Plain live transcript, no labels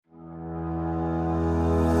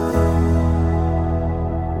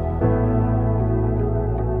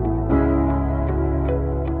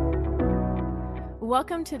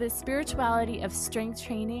Welcome to the Spirituality of Strength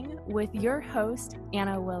Training with your host,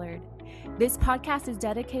 Anna Willard. This podcast is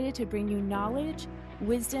dedicated to bring you knowledge,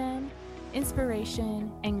 wisdom, inspiration,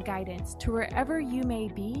 and guidance to wherever you may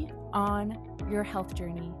be on your health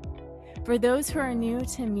journey. For those who are new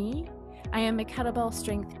to me, I am a kettlebell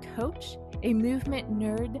strength coach, a movement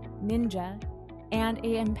nerd ninja, and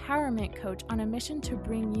an empowerment coach on a mission to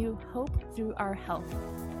bring you hope through our health.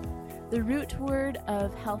 The root word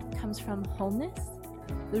of health comes from wholeness.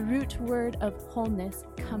 The root word of wholeness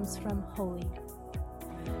comes from holy.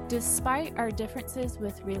 Despite our differences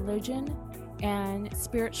with religion and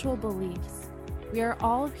spiritual beliefs, we are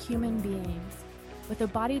all human beings with a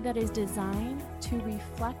body that is designed to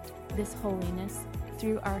reflect this holiness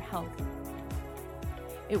through our health.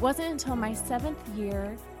 It wasn't until my 7th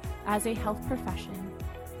year as a health profession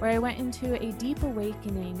where I went into a deep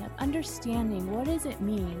awakening of understanding what does it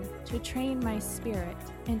mean to train my spirit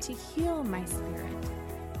and to heal my spirit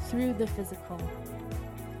through the physical.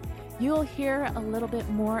 You'll hear a little bit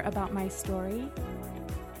more about my story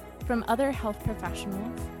from other health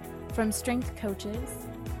professionals, from strength coaches,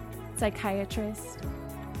 psychiatrists,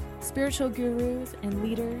 spiritual gurus and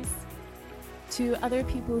leaders, to other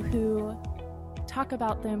people who talk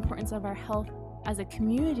about the importance of our health as a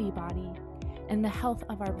community body and the health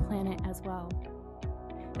of our planet as well.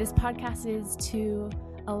 This podcast is to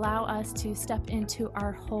allow us to step into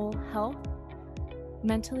our whole health,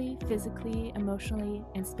 mentally, physically, emotionally,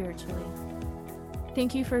 and spiritually.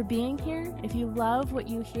 Thank you for being here. If you love what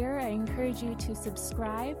you hear, I encourage you to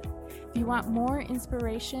subscribe. If you want more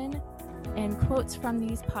inspiration and quotes from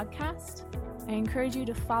these podcasts, I encourage you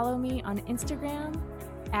to follow me on Instagram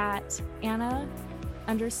at Anna_Willard_.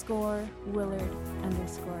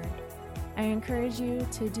 I encourage you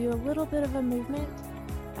to do a little bit of a movement,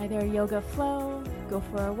 either yoga flow, go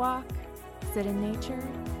for a walk, sit in nature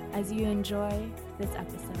as you enjoy this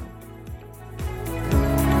episode.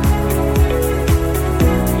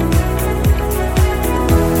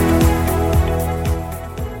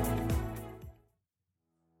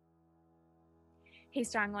 Hey,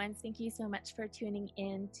 strong ones, thank you so much for tuning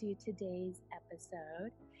in to today's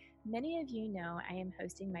episode. Many of you know I am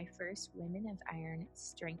hosting my first Women of Iron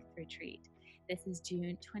Strength Retreat. This is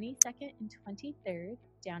June 22nd and 23rd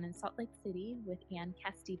down in Salt Lake City with Ann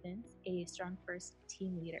Cass-Stevens, a Strong First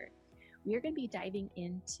team leader. We are going to be diving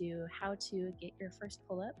into how to get your first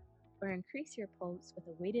pull-up or increase your pulls with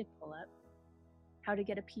a weighted pull-up, how to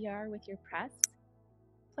get a PR with your press,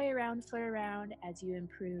 play around, flirt around as you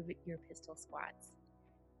improve your pistol squats.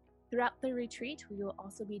 Throughout the retreat, we will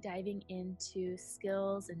also be diving into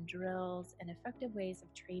skills and drills and effective ways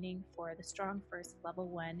of training for the Strong First Level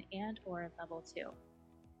 1 and or Level 2.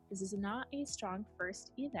 This is not a Strong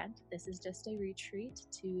First event. This is just a retreat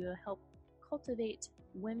to help cultivate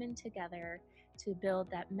women together to build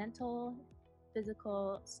that mental,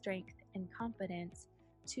 physical strength and confidence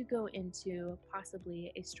to go into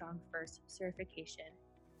possibly a Strong First certification.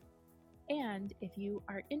 And if you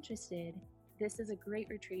are interested, this is a great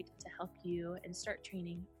retreat to help you and start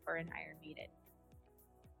training for an Iron Maiden.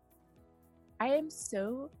 I am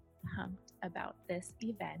so pumped about this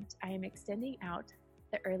event. I am extending out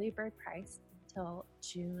the early bird price until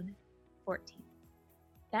June 14th.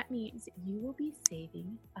 That means you will be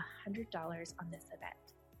saving $100 on this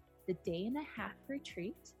event. The day and a half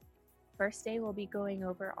retreat. First day we'll be going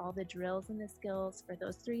over all the drills and the skills for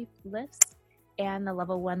those 3 lifts and the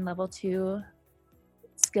Level 1, Level 2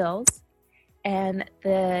 skills. And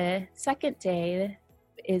the second day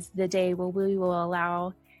is the day where we will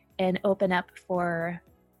allow and open up for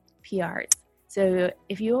PRs. So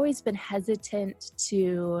if you've always been hesitant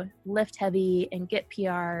to lift heavy and get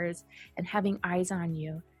PRs and having eyes on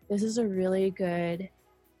you, this is a really good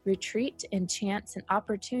retreat and chance and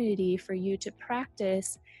opportunity for you to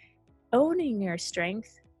practice owning your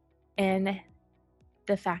strength and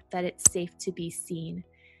the fact that it's safe to be seen.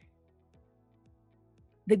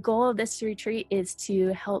 The goal of this retreat is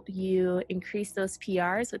to help you increase those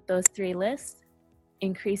PRs with those 3 lists,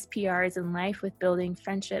 increase PRs in life with building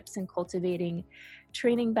friendships and cultivating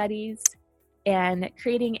training buddies, and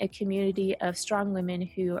creating a community of strong women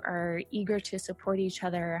who are eager to support each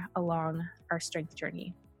other along our strength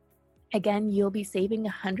journey. Again, you'll be saving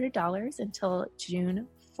 $100 until June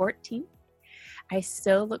 14th. I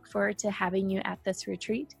so look forward to having you at this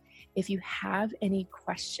retreat. If you have any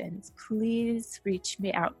questions, please reach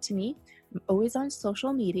out to me. I'm always on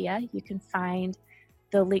social media. You can find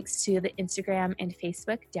the links to the Instagram and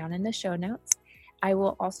Facebook down in the show notes. I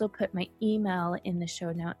will also put my email in the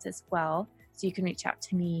show notes as well, so you can reach out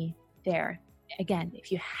to me there. Again, if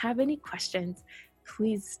you have any questions,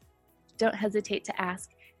 please don't hesitate to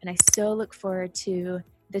ask. And I so look forward to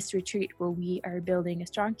this retreat where we are building a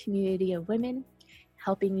strong community of women,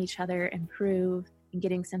 helping each other improve and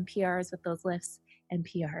getting some PRs with those lifts and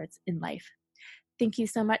PRs in life. Thank you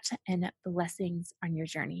so much, and blessings on your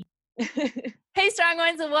journey. Hey, strong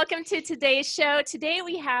ones, and welcome to today's show. Today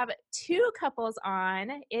we have two couples on.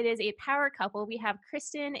 It is a power couple. We have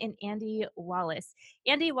Kristen and Andy Wallace.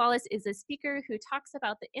 Andy Wallace is a speaker who talks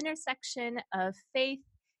about the intersection of faith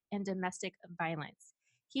and domestic violence.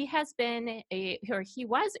 He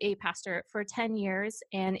was a pastor for 10 years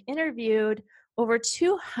and interviewed over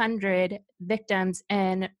 200 victims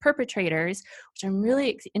and perpetrators, which I'm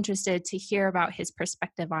really interested to hear about his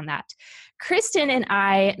perspective on that. Kristen and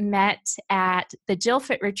I met at the Jill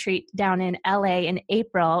Fit retreat down in LA in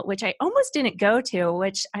April, which I almost didn't go to,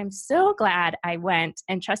 which I'm so glad I went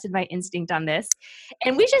and trusted my instinct on this.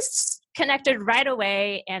 And we just connected right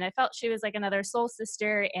away, and I felt she was like another soul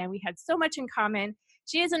sister, and we had so much in common.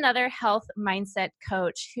 She is another health mindset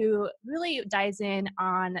coach who really dives in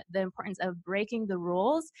on the importance of breaking the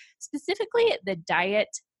rules, specifically the diet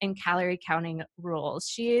and calorie counting rules.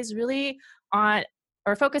 She is really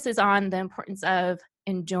focuses on the importance of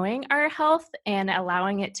enjoying our health and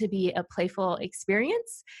allowing it to be a playful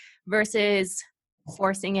experience versus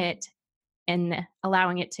forcing it and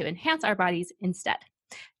allowing it to enhance our bodies instead.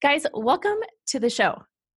 Guys, welcome to the show.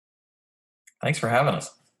 Thanks for having us.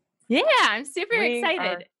 Yeah, I'm super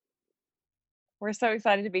excited. We're so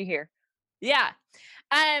excited to be here. Yeah.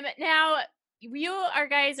 Now,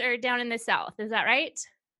 guys are down in the South. Is that right?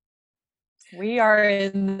 We are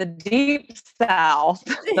in the deep South,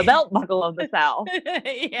 the belt buckle of the South.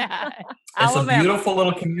 Yeah. It's a beautiful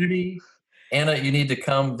little community. Anna, you need to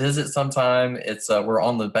come visit sometime. It's we're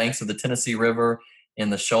on the banks of the Tennessee River in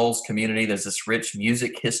the Shoals community. There's this rich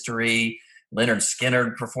music history. Leonard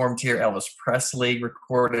Skinner performed here. Elvis Presley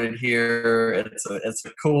recorded here. It's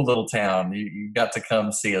a cool little town. You got to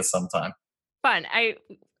come see us sometime. Fun.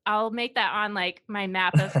 I'll make that on like my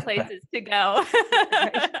map of places to go.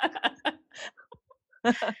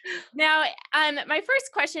 Now, my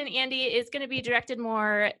first question, Andy, is going to be directed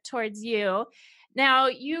more towards you. Now,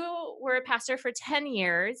 you were a pastor for 10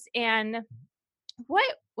 years, and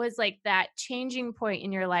what was like that changing point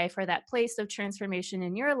in your life or that place of transformation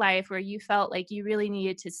in your life where you felt like you really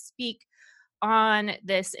needed to speak on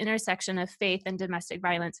this intersection of faith and domestic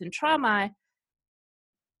violence and trauma?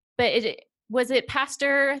 But was the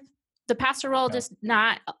pastor role just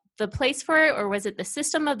not the place for it, or was it the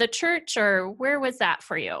system of the church, or where was that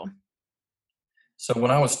for you? So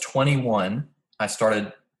when I was 21, I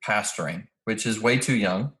started pastoring, which is way too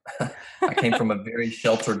young. I came from a very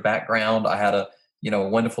sheltered background. I had a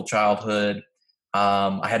wonderful childhood.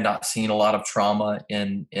 I had not seen a lot of trauma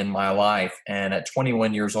in my life. And at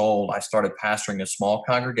 21 years old, I started pastoring a small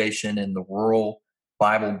congregation in the rural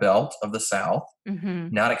Bible Belt of the South,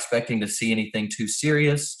 not expecting to see anything too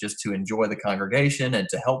serious, just to enjoy the congregation and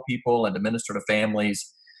to help people and to minister to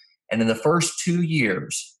families. And in the first 2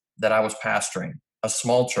 years that I was pastoring a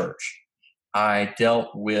small church, I dealt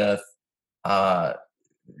with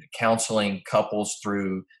counseling couples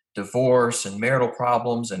through divorce and marital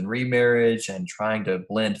problems and remarriage and trying to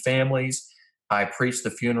blend families. I preached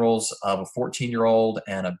the funerals of a 14-year-old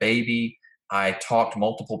and a baby. I talked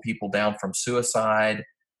multiple people down from suicide.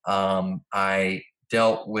 I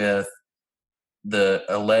dealt with the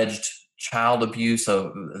alleged child abuse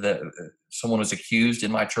someone was accused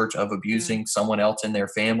in my church of abusing someone else in their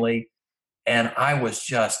family. And I was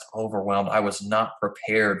just overwhelmed. I was not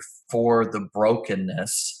prepared for the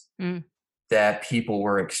brokenness that people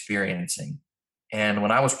were experiencing. And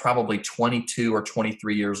when I was probably 22 or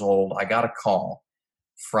 23 years old, I got a call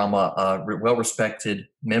from a well-respected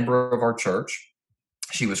member of our church.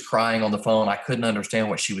 She was crying on the phone. I couldn't understand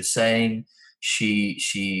what she was saying. She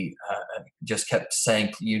just kept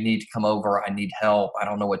saying, "You need to come over. I need help. I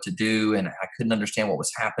don't know what to do." And I couldn't understand what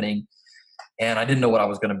was happening. And I didn't know what I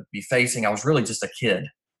was going to be facing. I was really just a kid.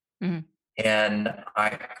 And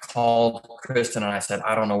I called Kristen and I said,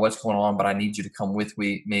 "I don't know what's going on, but I need you to come with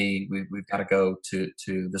me. We've got to go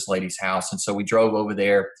to this lady's house." And so we drove over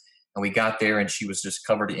there and we got there, and she was just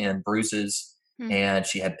covered in bruises and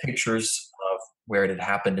she had pictures of where it had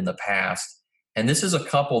happened in the past. And this is a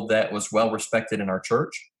couple that was well respected in our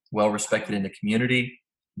church, well respected in the community.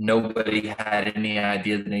 Nobody had any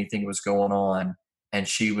idea that anything was going on, and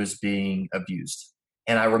she was being abused.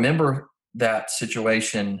 And I remember that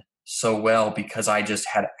situation so well because I just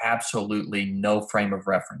had absolutely no frame of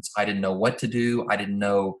reference. I didn't know what to do. I didn't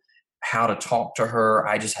know how to talk to her.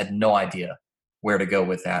 I just had no idea where to go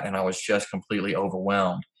with that. And I was just completely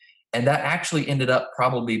overwhelmed. And that actually ended up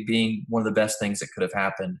probably being one of the best things that could have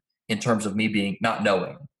happened in terms of me not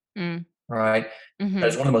knowing. Mm. right? That's Mm-hmm.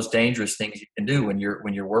 one of the most dangerous things you can do when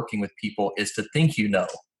you're working with people, is to think you know.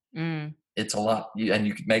 Mm. It's a lot, and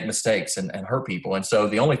you can make mistakes and hurt people. And so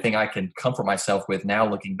the only thing I can comfort myself with now,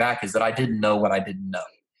 looking back, is that I didn't know what I didn't know.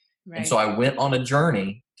 And so Right. I went on a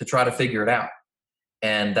journey to try to figure it out.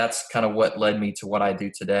 And that's kind of what led me to what I do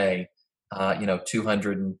today.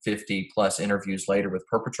 250 plus interviews later with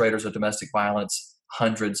perpetrators of domestic violence,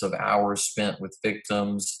 hundreds of hours spent with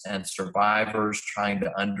victims and survivors trying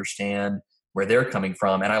to understand where they're coming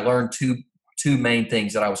from. And I learned two main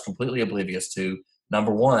things that I was completely oblivious to.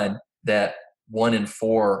 Number one, that 1 in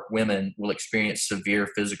 4 women will experience severe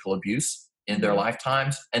physical abuse in their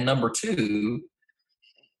lifetimes. And number two,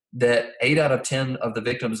 that 8 out of 10 of the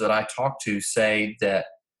victims that I talked to say that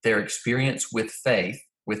their experience with faith,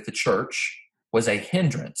 with the church, was a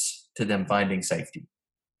hindrance to them finding safety.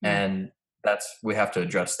 And we have to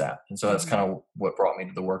address that. And so that's kind of what brought me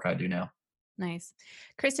to the work I do now. Nice.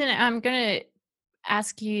 Kristen, I'm going to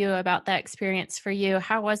ask you about that experience for you.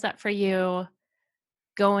 How was that for you,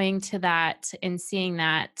 going to that and seeing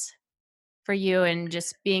that for you and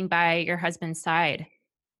just being by your husband's side?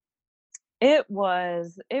 It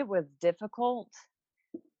was difficult.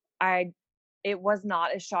 It was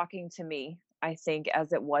not as shocking to me, I think,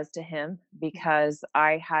 as it was to him, because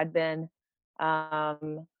I had been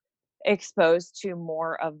exposed to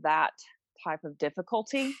more of that type of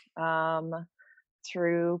difficulty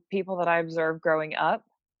through people that I observed growing up.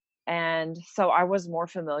 And so I was more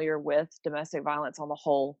familiar with domestic violence on the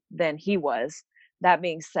whole than he was. That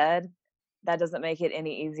being said, that doesn't make it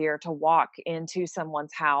any easier to walk into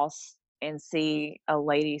someone's house and see a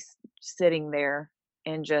lady sitting there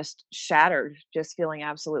and just shattered, just feeling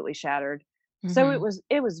absolutely shattered. So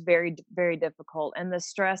it was very, very difficult. And the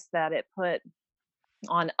stress that it put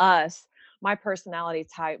on us, my personality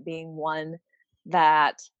type being one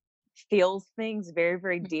that feels things very,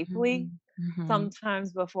 very deeply,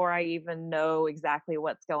 sometimes before I even know exactly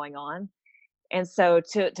what's going on. And so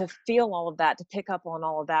to feel all of that, to pick up on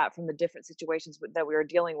all of that from the different situations that we were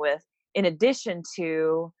dealing with, in addition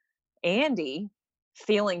to Andy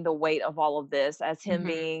feeling the weight of all of this as him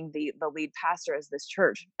being the lead pastor as the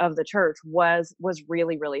church was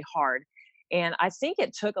really, really hard. And I think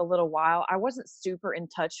it took a little while. I wasn't super in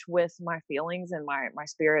touch with my feelings and my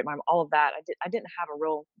spirit, all of that. I didn't have a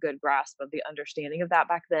real good grasp of the understanding of that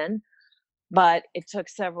back then. But it took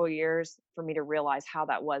several years for me to realize how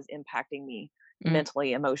that was impacting me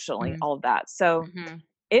mentally, emotionally, all of that. So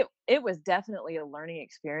it was definitely a learning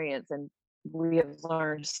experience, and we have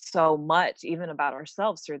learned so much even about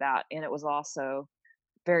ourselves through that. And it was also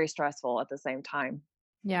very stressful at the same time.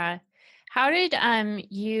 Yeah. How did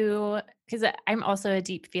you, because I'm also a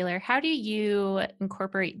deep feeler, how do you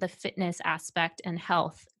incorporate the fitness aspect and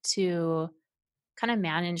health to kind of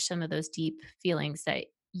manage some of those deep feelings that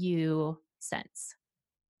you sense?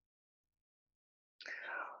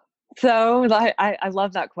 So I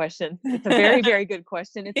love that question. It's a very, very good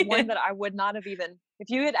question. It's one that I would not have even, if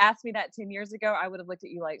you had asked me that 10 years ago, I would have looked at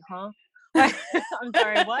you like, huh? I'm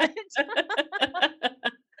sorry, what?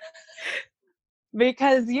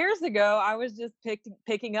 Because years ago, I was just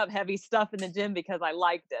picking up heavy stuff in the gym because I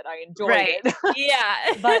liked it. I enjoyed it.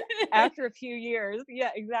 Yeah. But after a few years,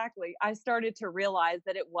 yeah, exactly, I started to realize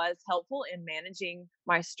that it was helpful in managing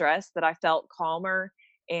my stress, that I felt calmer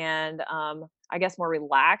and I guess more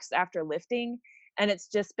relaxed after lifting. And it's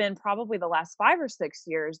just been probably the last 5 or 6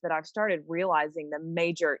 years that I've started realizing the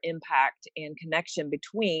major impact and connection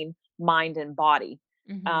between mind and body.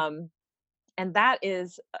 And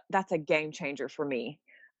that's a game changer for me.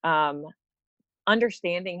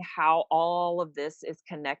 Understanding how all of this is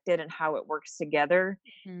connected and how it works together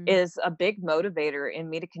is a big motivator in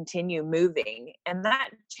me to continue moving. And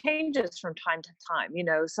that changes from time to time.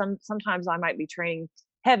 Sometimes I might be training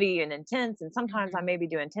heavy and intense, and sometimes I may be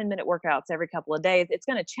doing 10-minute workouts every couple of days. It's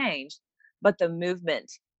going to change, but the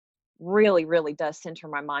movement really, really does center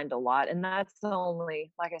my mind a lot. And that's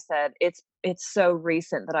only, like I said, it's so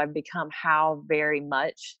recent that I've become how very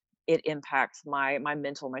much it impacts my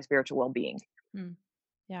mental, my spiritual well-being.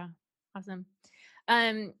 Yeah. Awesome.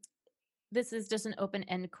 This is just an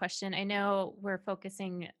open-end question. I know we're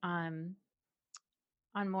focusing on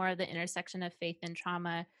more of the intersection of faith and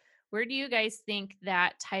trauma. Where do you guys think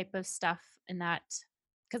that type of stuff and that,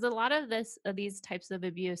 because a lot of these types of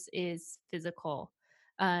abuse is physical.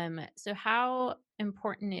 So how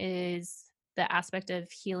important is the aspect of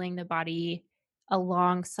healing the body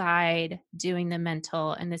alongside doing the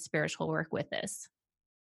mental and the spiritual work with this?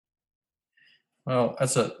 Well,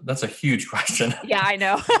 that's a huge question. Yeah, I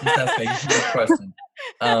know. That's a huge question.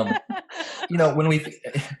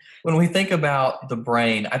 When we think about the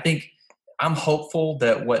brain, I think I'm hopeful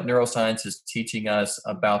that what neuroscience is teaching us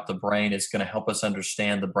about the brain is going to help us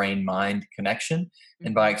understand the brain-mind connection,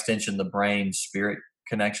 and by extension, the brain-spirit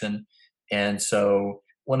connection. And so,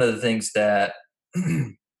 one of the things that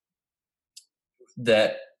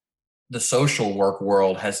that the social work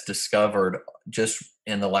world has discovered just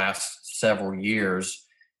in the last several years,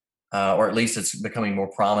 or at least it's becoming more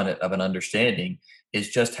prominent of an understanding, is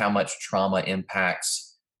just how much trauma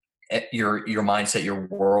impacts your mindset, your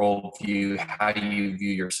worldview, how you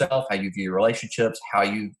view yourself, how you view your relationships, how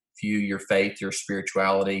you view your faith, your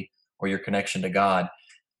spirituality, or your connection to God.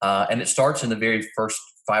 And it starts in the very first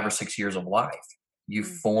 5 or 6 years of life. You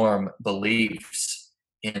form beliefs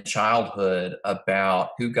in childhood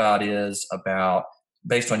about who God is, about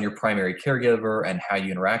based on your primary caregiver and how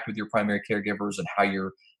you interact with your primary caregivers and how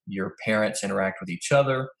your parents interact with each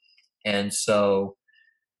other. And so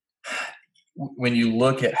when you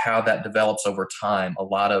look at how that develops over time, a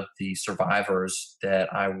lot of the survivors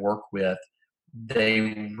that I work with,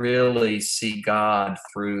 they really see God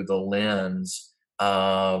through the lens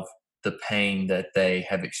of the pain that they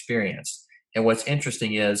have experienced. And what's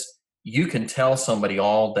interesting is you can tell somebody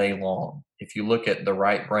all day long, if you look at the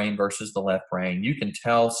right brain versus the left brain, you can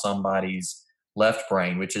tell somebody's left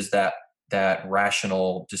brain, which is that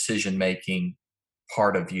rational decision making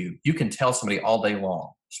part of you. You can tell somebody all day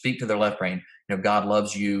long, speak to their left brain, God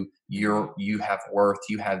loves you, you have worth,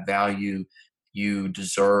 you have value, you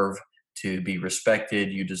deserve to be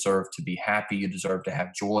respected, you deserve to be happy, you deserve to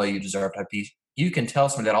have joy, you deserve to have peace. You can tell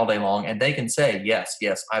somebody that all day long and they can say, yes,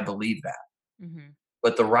 I believe that.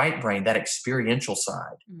 But the right brain, that experiential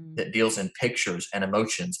side that deals in pictures and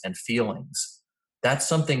emotions and feelings, that's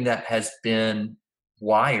something that has been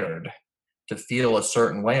wired to feel a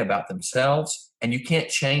certain way about themselves. And you can't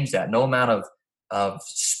change that. No amount of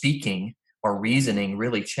speaking or reasoning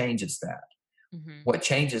really changes that. What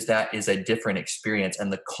changes that is a different experience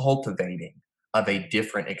and the cultivating of a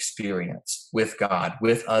different experience with God,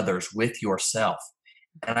 with others, with yourself.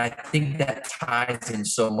 And I think that ties in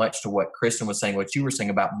so much to what Kristen was saying, what you were saying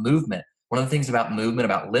about movement. One of the things about movement,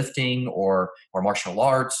 about lifting or martial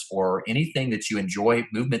arts or anything that you enjoy,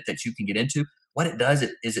 movement that you can get into, what it does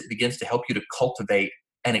is it begins to help you to cultivate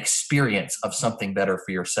an experience of something better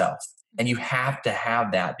for yourself. And you have to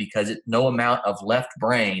have that because no amount of left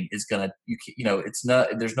brain is going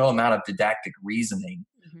to, there's no amount of didactic reasoning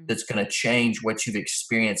that's going to change what you've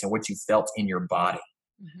experienced and what you felt in your body.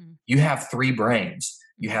 You have three brains.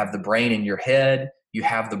 You have the brain in your head, you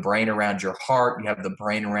have the brain around your heart, you have the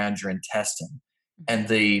brain around your intestine. And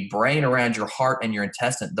the brain around your heart and your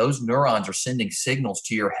intestine, those neurons are sending signals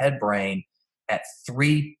to your head brain at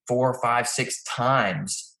 3, 4, 5, 6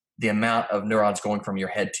 times the amount of neurons going from your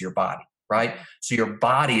head to your body, right? So your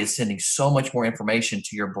body is sending so much more information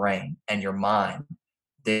to your brain and your mind.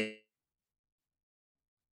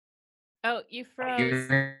 Oh, you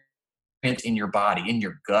froze. In your body, in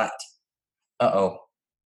your gut. Uh-oh.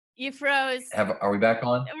 You froze. Are we back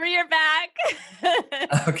on? You're back.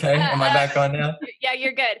 Okay. Am I back on now? Yeah,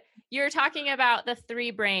 you're good. You were talking about the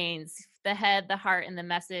three brains, the head, the heart, and the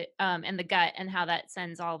message, and the gut, and how that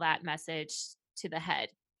sends all that message to the head.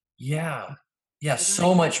 Yeah. Yeah.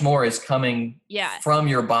 So much more is coming from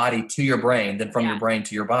your body to your brain than from your brain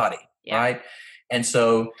to your body. Right. And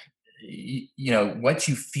so, what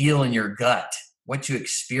you feel in your gut, what you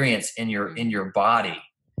experience in your body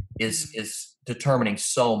is determining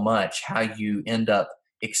so much how you end up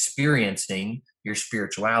experiencing your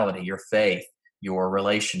spirituality, your faith, your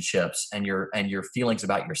relationships, and your feelings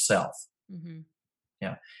about yourself.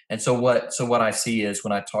 Yeah. And so what I see is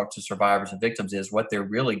when I talk to survivors and victims is what they're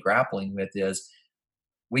really grappling with is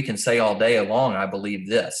we can say all day long, I believe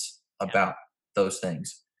this about those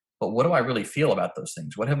things, but what do I really feel about those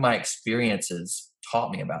things? What have my experiences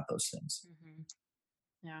taught me about those things?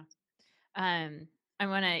 Yeah. I'm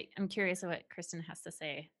curious what Kristen has to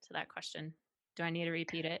say to that question. Do I need to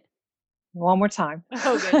repeat it? One more time.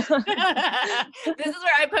 Oh, good. This is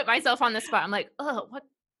where I put myself on the spot. I'm like, what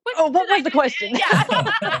was the question? Yeah.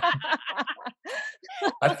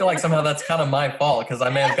 I feel like somehow that's kind of my fault because I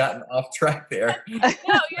may have gotten off track there. No,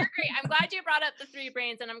 you're great. I'm glad you brought up the three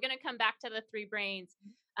brains, and I'm going to come back to the three brains.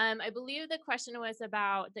 I believe the question was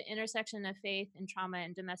about the intersection of faith and trauma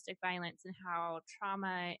and domestic violence and how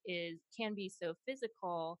trauma can be so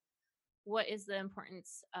physical. What is the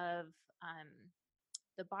importance of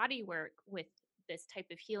the body work with this type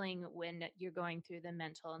of healing when you're going through the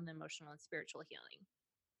mental and the emotional and spiritual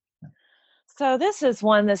healing? So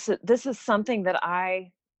this is something that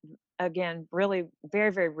I, again, really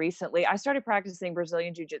very, very recently, I started practicing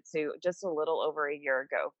Brazilian Jiu-Jitsu just a little over a year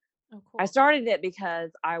ago. Oh, cool. I started it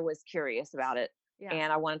because I was curious about it. Yeah.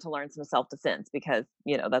 And I wanted to learn some self-defense because,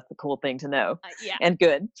 that's the cool thing to know Yeah. and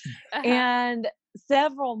good. Uh-huh. And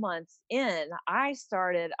several months in,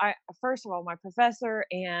 first of all, my professor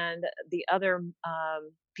and the other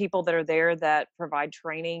people that are there that provide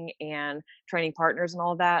training and training partners and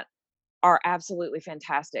all of that are absolutely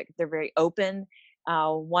fantastic. They're very open.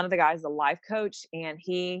 One of the guys is a life coach, and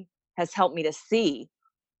he has helped me to see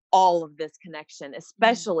all of this connection,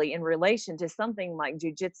 especially in relation to something like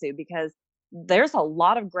jujitsu, because there's a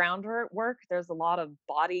lot of groundwork. There's a lot of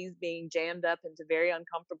bodies being jammed up into very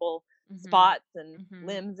uncomfortable spots, and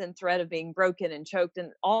limbs and thread of being broken and choked,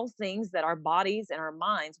 and all things that our bodies and our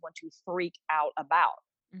minds want to freak out about.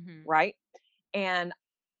 Right. And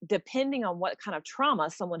depending on what kind of trauma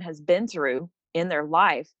someone has been through in their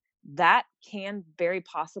life, that can very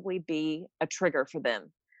possibly be a trigger for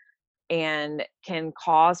them and can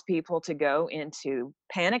cause people to go into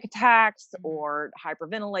panic attacks or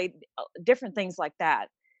hyperventilate, different things like that.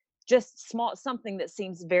 Just something that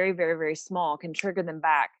seems very, very, very small can trigger them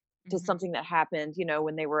back to something that happened,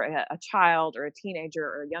 when they were a child or a teenager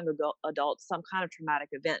or a young adult, some kind of traumatic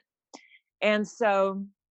event. And so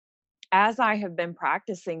as I have been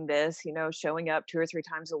practicing this, showing up 2 or 3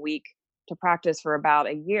 times a week to practice for about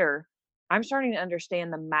a year, I'm starting to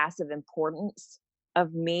understand the massive importance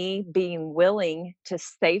of me being willing to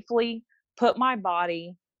safely put my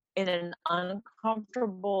body in an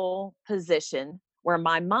uncomfortable position where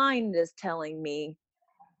my mind is telling me,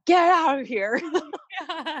 get out of here.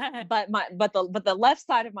 but the left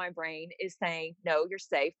side of my brain is saying, no, you're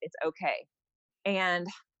safe. It's okay. And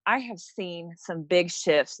I have seen some big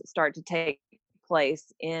shifts start to take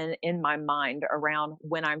place in my mind around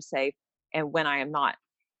when I'm safe and when I am not.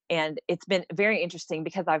 And it's been very interesting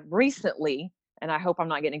because I've recently, and I hope I'm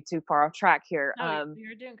not getting too far off track here, No,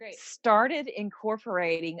 you're doing great. started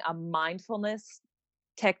incorporating a mindfulness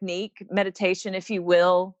technique, meditation, if you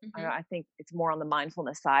will. I think it's more on the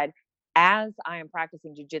mindfulness side as I am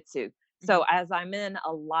practicing jujitsu. So as I'm in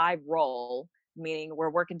a live role, meaning we're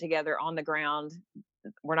working together on the ground,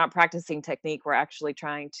 we're not practicing technique. We're actually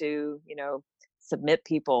trying to, submit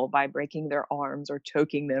people by breaking their arms or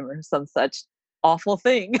choking them or some such awful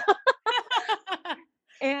thing.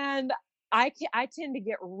 And I tend to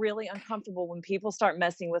get really uncomfortable when people start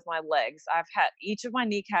messing with my legs. Each of my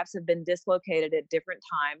kneecaps have been dislocated at different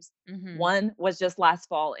times. One was just last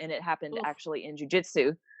fall, and it happened actually in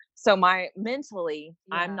jujitsu. So mentally,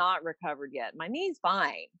 I'm not recovered yet. My knee's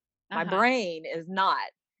fine. My brain is not.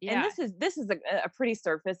 And this is a pretty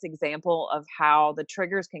surface example of how the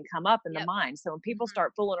triggers can come up in the mind. So when people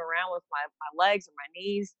start fooling around with my legs or my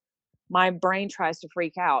knees, my brain tries to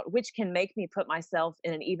freak out, which can make me put myself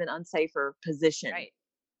in an even unsafer position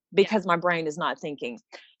because my brain is not thinking.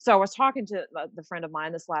 So I was talking to the friend of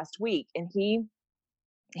mine this last week, and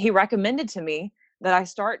he recommended to me that I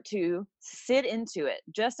start to sit into it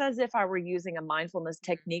just as if I were using a mindfulness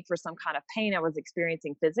technique for some kind of pain I was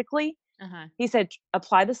experiencing physically. He said,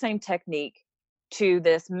 apply the same technique to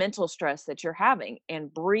this mental stress that you're having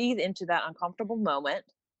and breathe into that uncomfortable moment.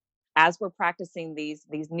 As we're practicing these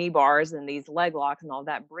knee bars and these leg locks and all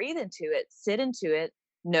that, breathe into it, sit into it,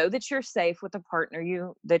 know that you're safe with the partner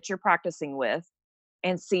that you're practicing with,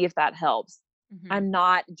 and see if that helps. I'm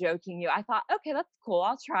not joking you. I thought, okay, that's cool.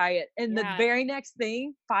 I'll try it. And the very next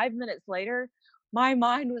thing, 5 minutes later, my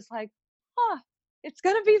mind was like, it's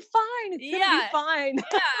going to be fine. It's going to be fine.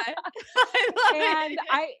 Yeah. I love and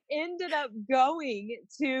I ended up going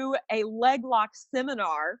to a leg lock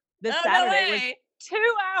seminar this Saturday. It was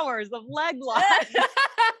 2 hours of leg locks.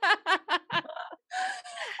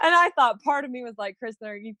 And I thought, part of me was like, Kristen,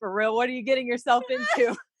 are you for real? What are you getting yourself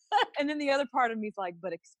into? And then the other part of me is like,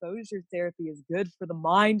 but exposure therapy is good for the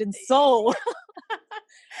mind and soul.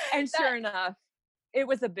 And sure enough, it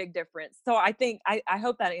was a big difference. So I think, I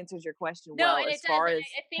hope that answers your question well, and as far as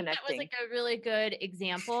I think connecting. that was like a really good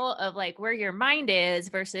example of like where your mind is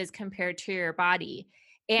versus compared to your body,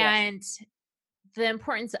 and the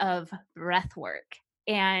importance of breath work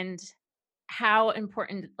and how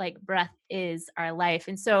important like breath is our life.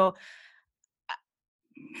 And so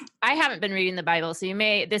I haven't been reading the Bible, so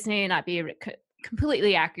this may not be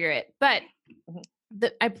completely accurate, but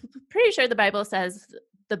I'm pretty sure the Bible says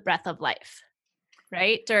the breath of life,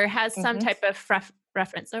 right? Or has some type of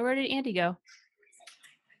reference. So where did Andy go?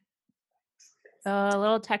 A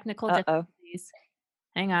little technical difficulties.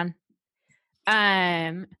 Hang on.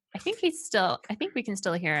 I think we can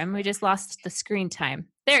still hear him. We just lost the screen time.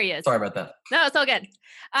 There he is. Sorry about that. No, it's all good.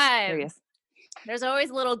 There he is. There's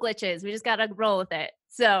always little glitches. We just got to roll with it.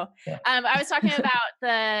 So I was talking about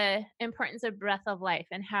the importance of breath of life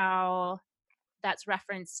and how that's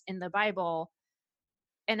referenced in the Bible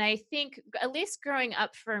And I think at least growing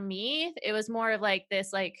up for me, it was more of like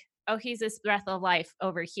this, like, oh, he's this breath of life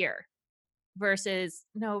over here versus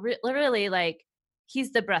no, really like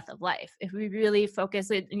he's the breath of life. If we really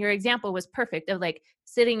focus it, and your example was perfect of like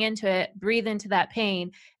sitting into it, breathe into that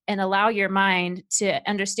pain and allow your mind to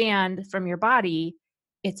understand from your body,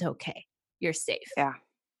 it's okay. You're safe. Yeah.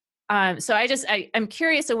 So I'm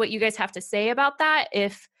curious of what you guys have to say about that.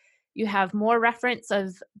 If you have more reference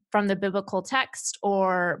of from the biblical text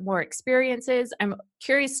or more experiences, I'm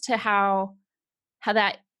curious to how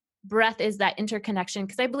that breath is that interconnection,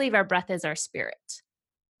 because I believe our breath is our spirit.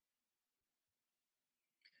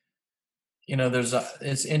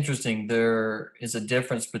 It's interesting. There is a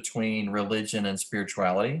difference between religion and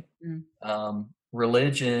spirituality. Mm.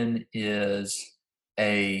 Religion is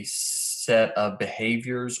a set of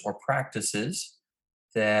behaviors or practices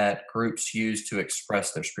that groups use to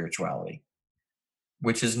express their spirituality,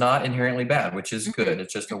 which is not inherently bad, which is good.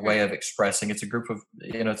 It's just a way of expressing. It's a group of,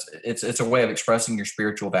 it's a way of expressing your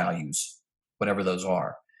spiritual values, whatever those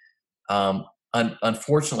are.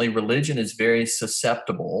 Unfortunately, religion is very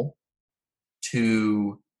susceptible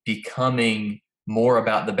to becoming more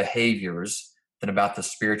about the behaviors than about the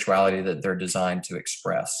spirituality that they're designed to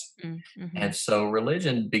express. Mm-hmm. And so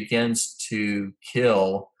religion begins to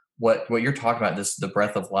kill what you're talking about, the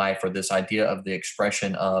breath of life, or this idea of the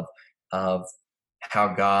expression of how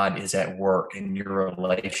God is at work in your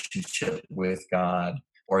relationship with God,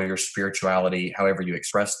 or your spirituality, however you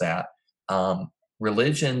express that.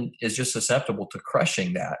 Religion is just susceptible to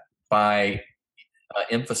crushing that by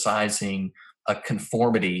emphasizing a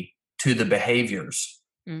conformity to the behaviors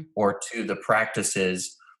or to the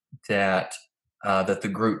practices that the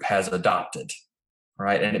group has adopted,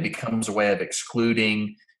 right? And it becomes a way of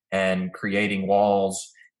excluding and creating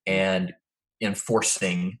walls and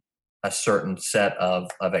enforcing a certain set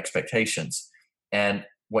of expectations. And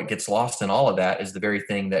what gets lost in all of that is the very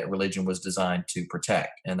thing that religion was designed to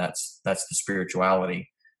protect, and that's the spirituality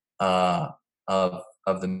of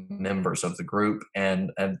the members of the group,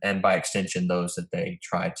 and by extension those that they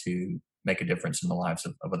try to make a difference in the lives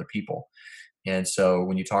of other people. And so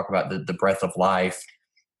when you talk about the breath of life,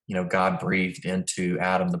 God breathed into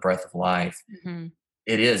Adam the breath of life. Mm-hmm.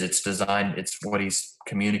 It's designed, it's what he's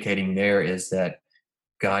communicating there is that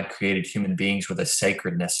God created human beings with a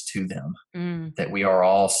sacredness to them, that we are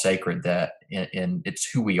all sacred, that in it's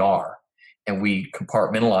who we are. And we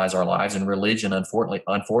compartmentalize our lives, and religion,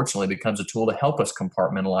 unfortunately, becomes a tool to help us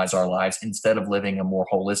compartmentalize our lives instead of living a more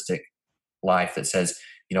holistic life that says,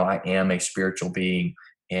 I am a spiritual being,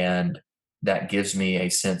 and that gives me a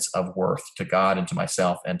sense of worth to God and to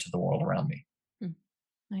myself and to the world around me.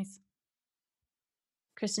 Nice.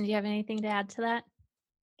 Kristen, do you have anything to add to that?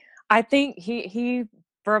 I think he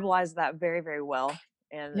verbalized that very, very well,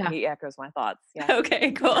 and he echoes my thoughts. Yeah.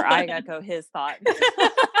 Okay, cool. Or I echo his thought.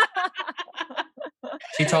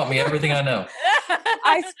 She taught me everything I know.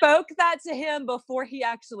 I spoke that to him before he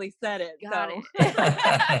actually said it. Got it.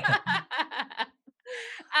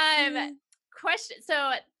 Question.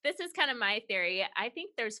 So this is kind of my theory. I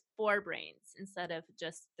think there's 4 brains instead of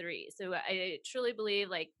just 3. So I truly believe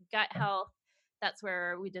like gut health, that's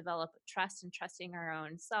where we develop trust and trusting our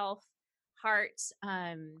own self. Heart.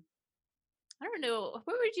 I don't know.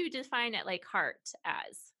 What would you define it like heart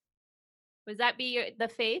as? Would that be the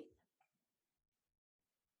faith?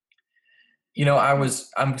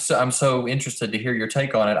 I'm so interested to hear your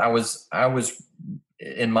take on it. I was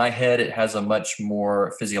in my head, it has a much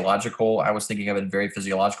more physiological. I was thinking of it in very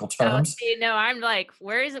physiological terms. No, I'm like,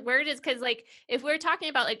 where is it? Because like, if we're talking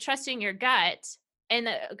about like trusting your gut, and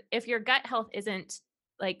if your gut health isn't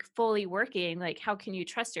like fully working, like how can you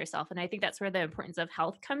trust yourself? And I think that's where the importance of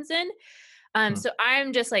health comes in. So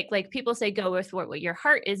I'm just like people say, go with what your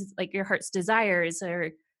heart is, like your heart's desires,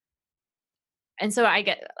 and so I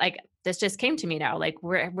get like, this just came to me now. Like,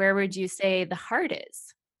 where would you say the heart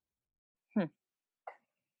is?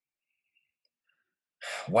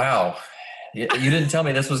 Wow. You didn't tell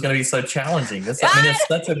me this was going to be so challenging.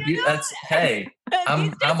 Hey,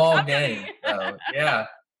 I'm all game. Yeah.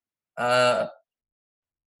 The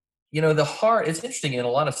heart, it's interesting in a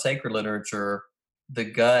lot of sacred literature, the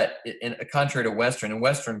gut, contrary to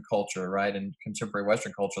Western culture, right? In contemporary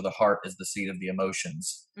Western culture, the heart is the seat of the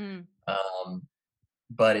emotions.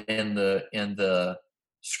 But in the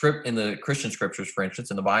Christian scriptures, for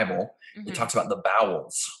instance, in the Bible, it talks about the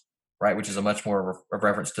bowels, right? Which is a much more of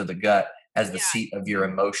reference to the gut as the seat of your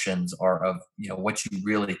emotions, or of, what you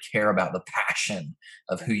really care about, the passion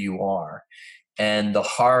of who you are. And the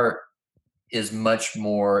heart is much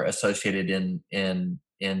more associated in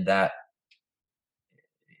that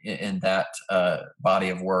in that body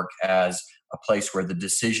of work as a place where the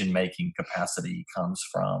decision-making capacity comes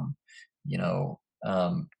from.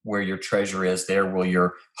 Where your treasure is, there will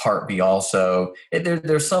your heart be also.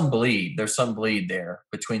 There's some bleed. There's some bleed there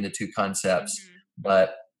between the two concepts,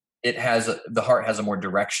 but the heart has a more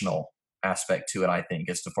directional aspect to it, I think,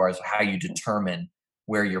 as far as how you determine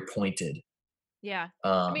where you're pointed. Yeah.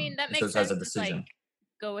 I mean, that makes so it sense. has a It's like, decision.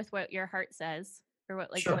 go with what your heart says, or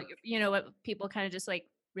what, like, Sure. what people kind of just like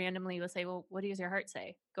randomly will say, well, what does your heart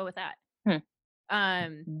say? Go with that. Hmm.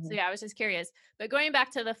 So yeah, I was just curious. But going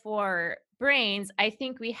back to the 4 brains, I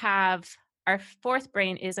think we have our 4th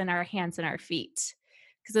brain is in our hands and our feet.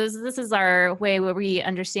 Because this is our way where we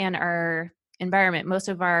understand our environment. Most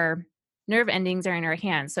of our nerve endings are in our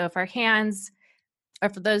hands. So if our hands, or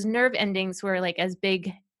if those nerve endings were like as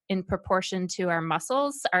big in proportion to our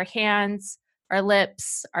muscles, our hands, our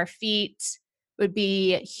lips, our feet would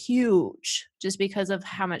be huge just because of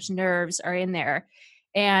how much nerves are in there.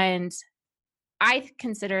 And I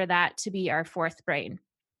consider that to be our 4th brain.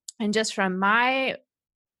 And just from my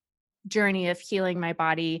journey of healing my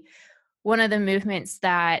body, one of the movements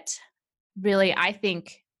that really, I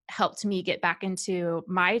think, helped me get back into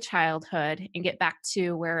my childhood and get back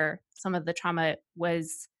to where some of the trauma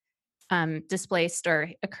was displaced or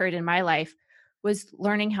occurred in my life was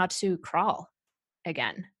learning how to crawl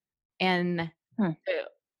again. And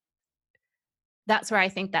that's where I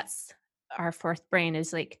think that's our 4th brain,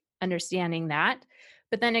 is like understanding that.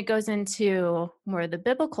 But then it goes into more of the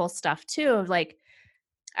biblical stuff too, of like,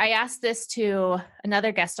 I asked this to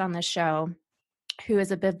another guest on the show who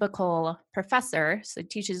is a biblical professor, so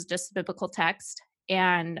teaches just biblical text.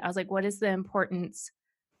 And I was like, what is the importance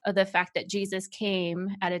of the fact that Jesus came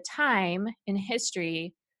at a time in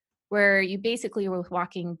history where you basically were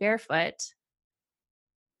walking barefoot,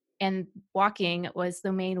 and walking was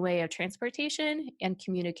the main way of transportation and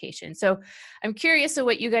communication. So I'm curious of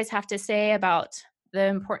what you guys have to say about the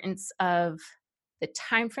importance of the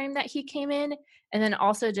time frame that he came in, and then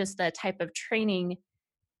also just the type of training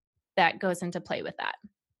that goes into play with that.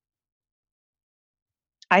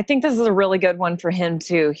 I think this is a really good one for him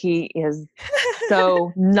too. He is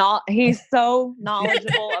he's so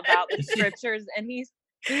knowledgeable about the scriptures, and he's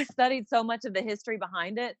studied so much of the history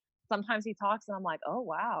behind it. Sometimes he talks and I'm like, oh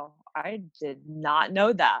wow, I did not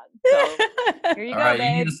know that. So here you All go, right,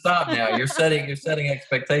 babe. you need to stop now. You're setting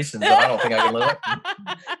expectations that I don't think I can live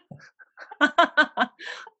up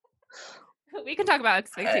to. We can talk about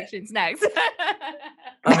expectations next.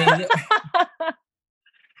 I mean,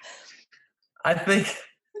 I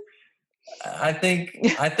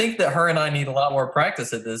think that her and I need a lot more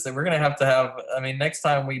practice at this. And we're going to have, I mean, next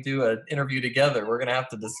time we do an interview together, we're going to have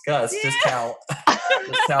to discuss just how this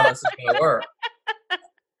is going to work.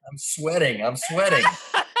 I'm sweating.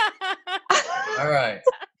 All right.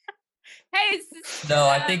 Hey. No,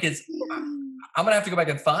 I think I'm going to have to go back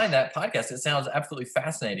and find that podcast. It sounds absolutely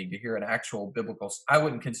fascinating to hear an actual biblical. I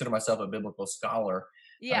wouldn't consider myself a biblical scholar.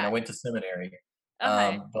 Yeah. I mean, I went to seminary.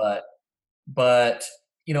 Okay. But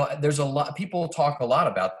there's a lot. People talk a lot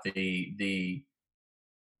about the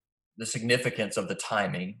significance of the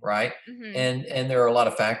timing, right? Mm-hmm. And there are a lot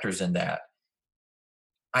of factors in that.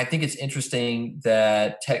 I think it's interesting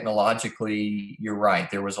that technologically, you're right.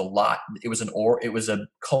 There was a lot. It was a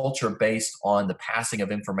culture based on the passing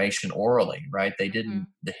of information orally, right? They didn't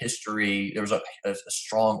the history. There was a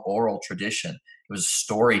strong oral tradition. It was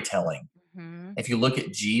storytelling. Mm-hmm. If you look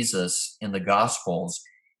at Jesus in the Gospels,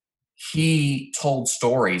 he told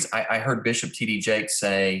stories. I heard Bishop T.D. Jakes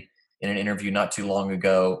say in an interview not too long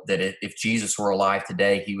ago that if Jesus were alive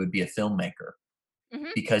today, he would be a filmmaker.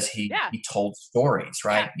 Mm-hmm. Because he told stories,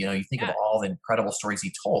 right? Yeah. You think of all the incredible stories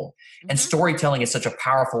he told. Mm-hmm. And storytelling is such a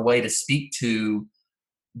powerful way to speak to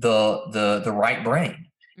the right brain.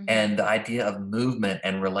 Mm-hmm. And the idea of movement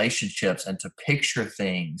and relationships and to picture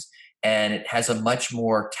things. And it has a much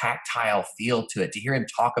more tactile feel to it. To hear him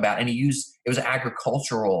talk about, and it was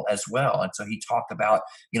agricultural as well. And so he talked about,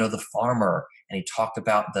 the farmer, and he talked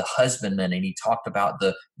about the husbandman, and he talked about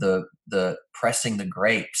the pressing the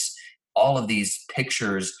grapes. All of these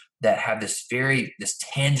pictures that have this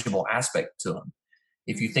tangible aspect to them.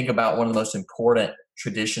 If you think about one of the most important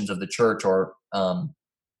traditions of the church or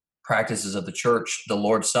practices of the church, the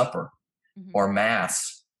Lord's Supper or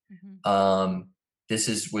Mass,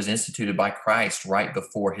 this was instituted by Christ right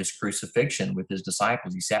before his crucifixion with his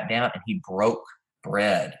disciples. He sat down and he broke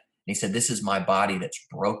bread. And he said, "This is my body that's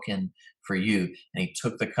broken for you." And he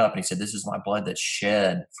took the cup and he said, "This is my blood that's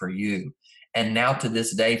shed for you." And now to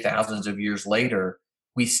this day, thousands of years later,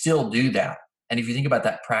 we still do that. And if you think about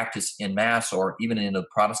that practice in Mass or even in the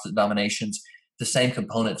Protestant denominations, the same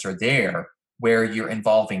components are there, where you're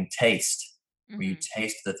involving taste, where you Mhm.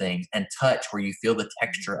 taste the things, and touch, where you feel the Mhm.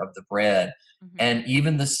 texture of the bread, Mhm. and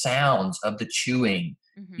even the sounds of the chewing.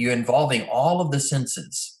 Mhm. You're involving all of the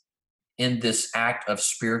senses in this act of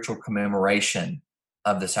spiritual commemoration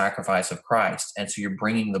of the sacrifice of Christ. And so you're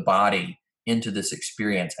bringing the body into this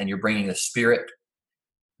experience, and you're bringing the spirit,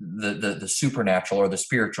 the supernatural or the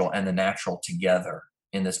spiritual and the natural together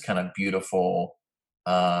in this kind of beautiful,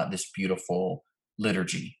 this beautiful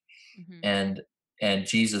liturgy. Mhm. And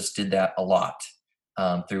Jesus did that a lot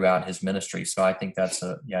throughout his ministry. So I think that's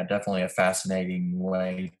definitely a fascinating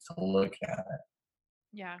way to look at it.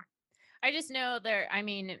 Yeah. I just know there, I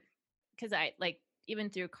mean, because I like even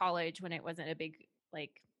through college when it wasn't a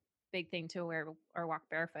like big thing to wear or walk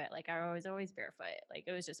barefoot, like I was always barefoot. Like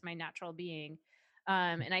it was just my natural being.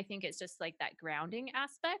 And I think it's just like that grounding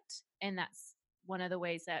aspect. And that's one of the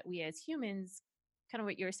ways that we as humans, kind of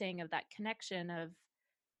what you were saying of that connection of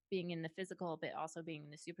being in the physical, but also being in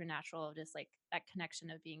the supernatural, of just like that connection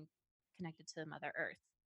of being connected to Mother Earth.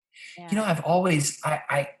 And I've always,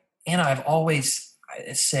 Anna, I've always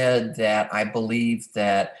said that I believe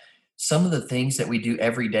that some of the things that we do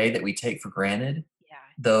every day that we take for granted, yeah.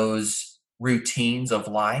 those routines of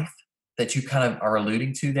life that you kind of are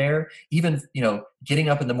alluding to there, even, getting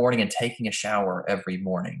up in the morning and taking a shower every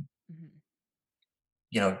morning,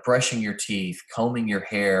 Hmm. brushing your teeth, combing your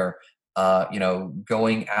hair,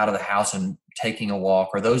 going out of the house and taking a walk,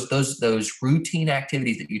 or those routine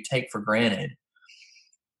activities that you take for granted.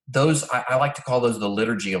 Those I like to call those the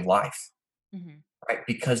liturgy of life, Hmm. right?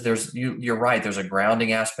 Because you're right. There's a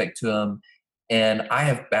grounding aspect to them, and I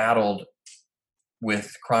have battled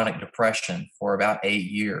with chronic depression for about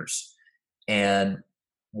 8 years, and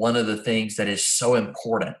one of the things that is so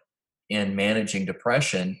important in managing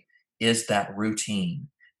depression is that routine,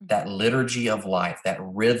 that Hmm. liturgy of life, that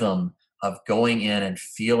rhythm of going in and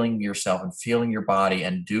feeling yourself and feeling your body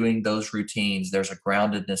and doing those routines. There's a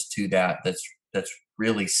groundedness to that that's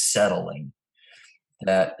really settling,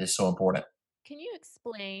 that is so important. Can you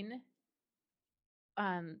explain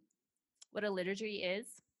um, what a liturgy is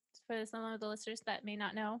for some of the listeners that may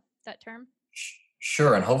not know that term?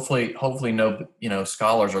 Sure, and hopefully no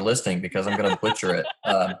scholars are listening because I'm going to butcher it.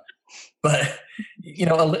 But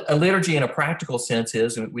a liturgy in a practical sense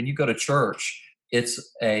is when you go to church,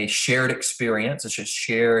 it's a shared experience. It's a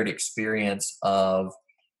shared experience of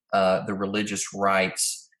the religious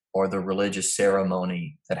rites or the religious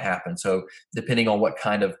ceremony that happens. So depending on what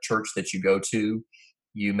kind of church that you go to,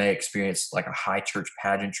 you may experience like a high church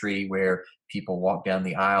pageantry where people walk down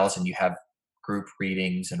the aisles and you have group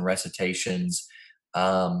readings and recitations.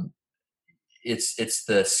 Um, it's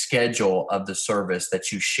the schedule of the service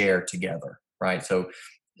that you share together, right? So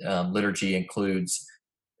liturgy includes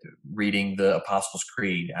reading the Apostles'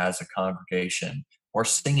 Creed as a congregation, or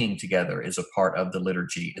singing together is a part of the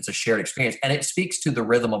liturgy. It's a shared experience, and it speaks to the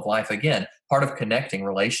rhythm of life again, part of connecting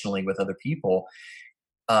relationally with other people.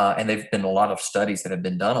 And there've been a lot of studies that have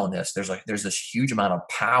been done on this. There's this huge amount of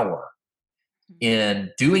power Mhm.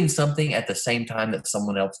 in doing something at the same time that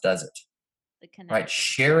someone else does it, The right? connection.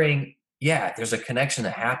 Sharing, yeah, there's a connection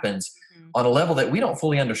that happens Hmm. on a level that we don't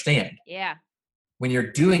fully understand. Yeah. When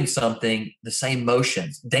you're doing something, the same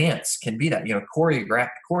motions, dance can be that,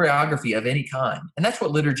 choreography of any kind. And that's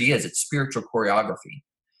what liturgy is. It's spiritual choreography.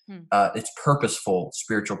 Hmm. It's purposeful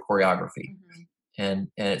spiritual choreography. Hmm.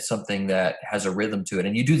 And it's something that has a rhythm to it.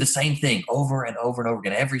 And you do the same thing over and over and over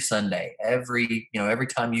again, every Sunday, every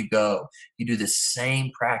time you go, you do the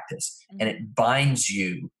same practice, and Hmm. it binds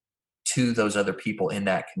you to those other people in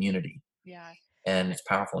that community. Yeah. And it's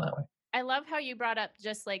powerful that way. I love how you brought up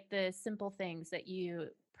just like the simple things that you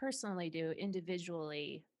personally do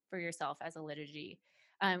individually for yourself as a liturgy.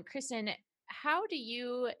 Kristen, how do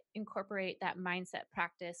you incorporate that mindset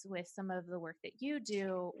practice with some of the work that you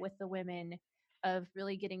do with the women of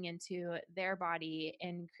really getting into their body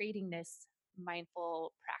and creating this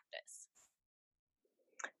mindful practice?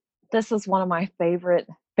 This is one of my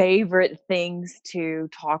favorite things to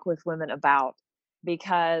talk with women about,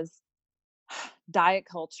 because diet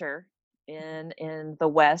culture in the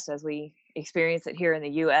West, as we experience it here in the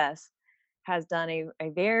US, has done a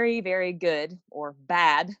very, very good or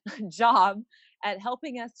bad job at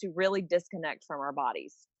helping us to really disconnect from our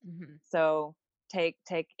bodies. Mm-hmm. So take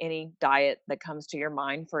any diet that comes to your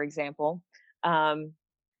mind, for example. Um,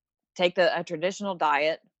 take a traditional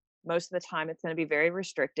diet. Most of the time, it's going to be very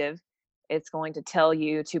restrictive. It's going to tell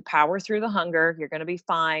you to power through the hunger. You're going to be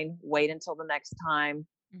fine. Wait until the next time.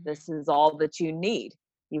 Mm-hmm. This is all that you need.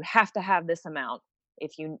 You have to have this amount.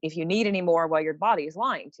 If you need any more, well, your body is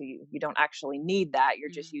lying to you. You don't actually need that. You're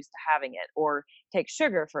just used to having it. Or take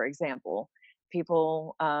sugar, for example.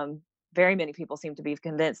 People very many people seem to be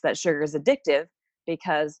convinced that sugar is addictive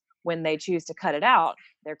because when they choose to cut it out,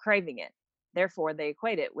 they're craving it. Therefore, they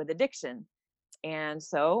equate it with addiction. And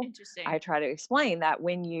so Interesting. I try to explain that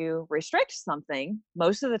when you restrict something,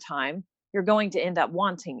 most of the time, you're going to end up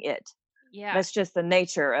wanting it. Yeah. That's just the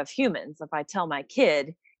nature of humans. If I tell my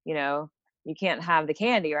kid, you can't have the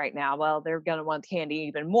candy right now, well, they're going to want the candy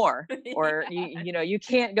even more. Or, you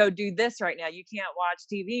can't go do this right now. You can't watch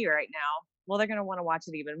TV right now. Well, they're going to want to watch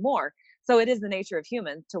it even more. So it is the nature of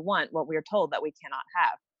humans to want what we're told that we cannot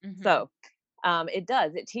have. So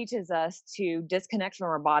it teaches us to disconnect from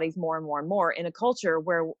our bodies more and more and more in a culture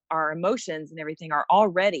where our emotions and everything are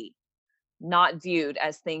already not viewed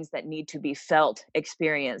as things that need to be felt,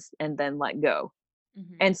 experienced, and then let go.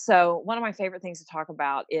 And so one of my favorite things to talk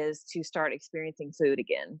about is to start experiencing food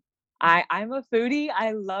again. I'm a foodie.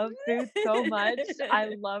 I love food so much.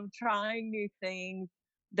 I love trying new things.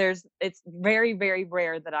 It's very, very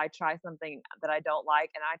rare that I try something that I don't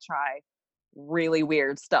like, and I try really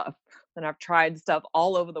weird stuff. And I've tried stuff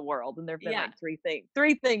all over the world, and there've been like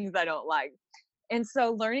three things I don't like. And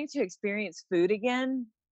so learning to experience food again,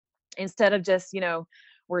 instead of just,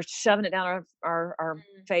 we're shoving it down our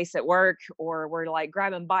face at work, or we're like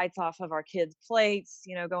grabbing bites off of our kids' plates,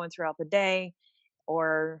 going throughout the day,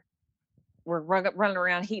 or we're running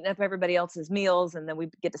around heating up everybody else's meals, and then we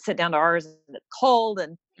get to sit down to ours and it's cold.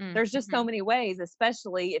 And there's just so many ways,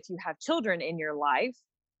 especially if you have children in your life,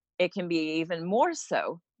 it can be even more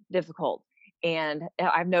so difficult. And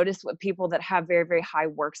I've noticed with people that have very, very high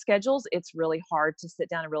work schedules, it's really hard to sit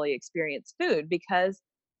down and really experience food because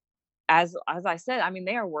as I said, I mean,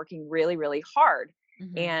 they are working really, really hard.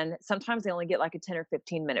 And sometimes they only get like a 10 or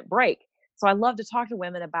 15-minute break. So I love to talk to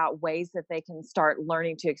women about ways that they can start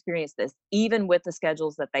learning to experience this, even with the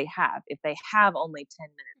schedules that they have. If they have only 10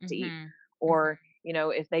 minutes to eat, or,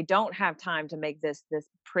 if they don't have time to make this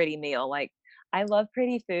pretty meal, like I love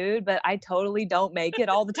pretty food, but I totally don't make it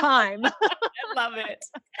all the time. I love it.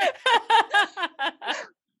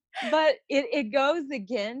 But it goes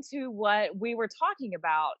again to what we were talking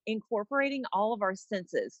about, incorporating all of our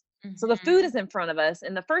senses. So the food is in front of us,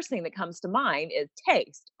 and the first thing that comes to mind is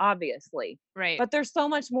taste, obviously. Right. But there's so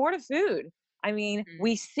much more to food. I mean,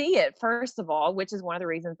 we see it, first of all, which is one of the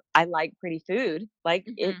reasons I like pretty food. Like,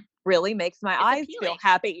 it really makes my eyes feel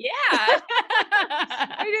happy. Yeah.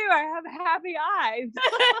 I do. I have happy eyes.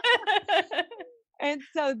 And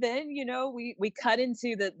so then, we cut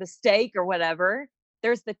into the steak or whatever.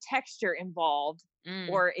 There's the texture involved.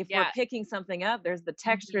 Or if we're picking something up, there's the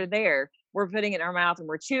texture there. We're putting it in our mouth and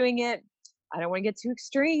we're chewing it. I don't want to get too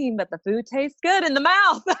extreme, but the food tastes good in the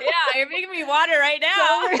mouth. Yeah, you're making me water right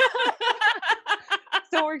now.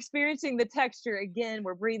 So we're experiencing the texture again.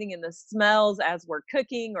 We're breathing in the smells as we're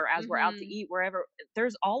cooking or as we're out to eat, wherever.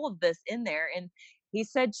 There's all of this in there. And he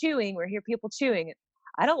said chewing. We hear people chewing.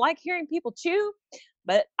 I don't like hearing people chew,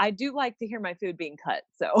 but I do like to hear my food being cut.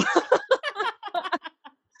 So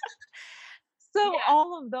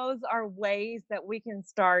all of those are ways that we can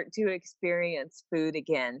start to experience food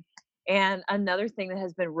again. And another thing that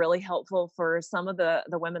has been really helpful for some of the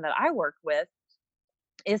women that I work with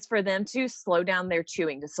is for them to slow down their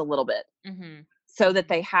chewing just a little bit, so that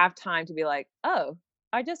they have time to be like, oh,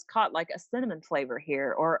 I just caught like a cinnamon flavor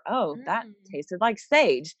here, or, oh, that tasted like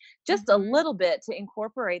sage, just a little bit, to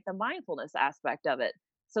incorporate the mindfulness aspect of it,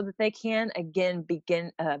 so that they can again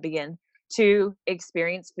begin to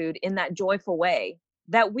experience food in that joyful way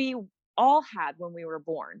that we all had when we were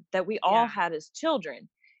born, that we all had as children.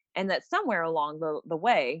 And that somewhere along the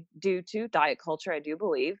way, due to diet culture, I do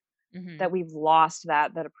believe that we've lost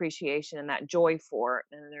that appreciation and that joy for it.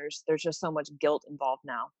 And there's just so much guilt involved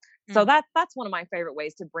now. So that's one of my favorite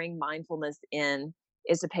ways to bring mindfulness in,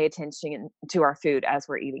 is to pay attention to our food as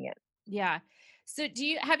we're eating it. Yeah. So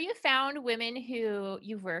have you found women who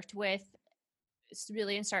you've worked with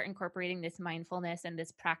really start incorporating this mindfulness and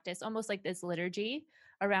this practice, almost like this liturgy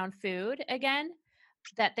around food again,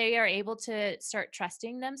 that they are able to start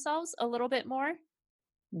trusting themselves a little bit more?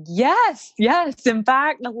 Yes. In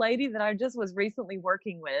fact, the lady that I just was recently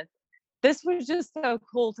working with, this was just so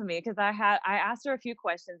cool to me, because I asked her a few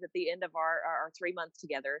questions at the end of our 3 months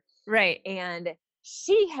together. Right. And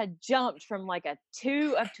she had jumped from like a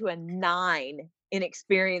 2 up to a 9 in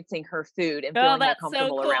experiencing her food and feeling more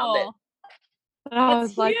comfortable around it. And I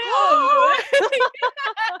was like, oh,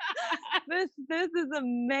 this is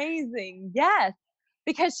amazing. Yes.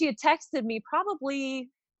 Because she had texted me probably,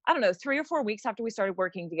 I don't know, 3 or 4 weeks after we started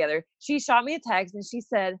working together. She shot me a text and she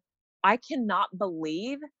said, I cannot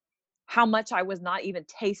believe how much I was not even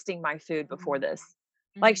tasting my food before this.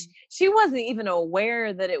 Like, she wasn't even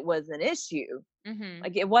aware that it was an issue.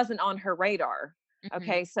 Like, it wasn't on her radar.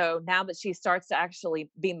 Okay, so now that she starts to actually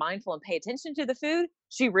be mindful and pay attention to the food,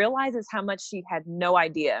 she realizes how much she had no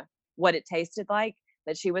idea what it tasted like,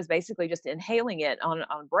 that she was basically just inhaling it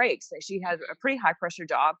on breaks. She had a pretty high pressure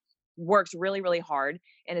job, works really, really hard,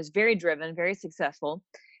 and is very driven, very successful.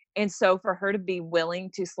 And so for her to be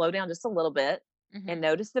willing to slow down just a little bit and Mhm.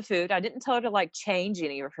 notice the food, I didn't tell her to like change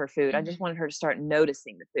any of her food. I just Mhm. wanted her to start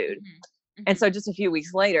noticing the food. Mhm. And Mhm. so just a few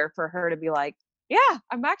weeks later for her to be like, "Yeah,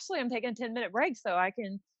 I'm taking a 10-minute break so I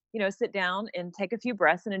can, sit down and take a few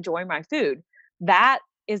breaths and enjoy my food." That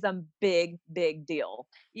is a big, big deal.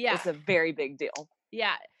 Yeah. It's a very big deal.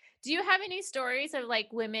 Yeah. Do you have any stories of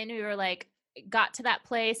like women who are like got to that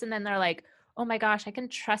place and then they're like, "Oh my gosh, I can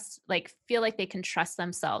trust like feel like they can trust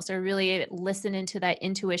themselves or really listen into that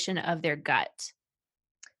intuition of their gut."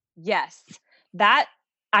 Yes. That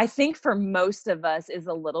I think for most of us is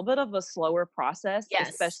a little bit of a slower process,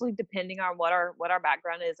 Yes. especially depending on what our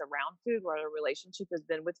background is around food, what our relationship has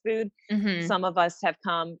been with food. Mhm. Some of us have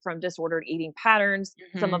come from disordered eating patterns,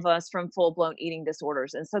 some Mhm. of us from full-blown eating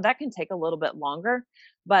disorders. And so that can take a little bit longer.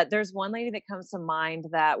 But there's one lady that comes to mind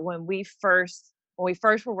that when we first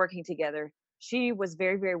were working together, she was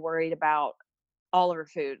very, very worried about all of her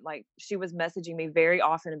food. Like she was messaging me very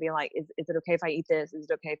often and being like, "Is it okay if I eat this? Is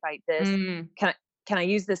it okay if I eat this? Mm. Can I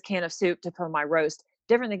use this can of soup to put on my roast?"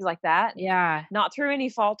 Different things like that. Yeah. Not through any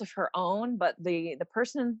fault of her own, but the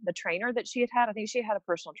trainer that she had, I think she had a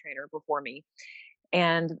personal trainer before me.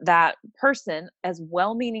 And that person, as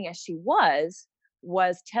well-meaning as she was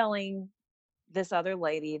telling this other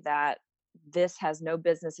lady that this has no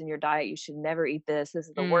business in your diet. You should never eat this. This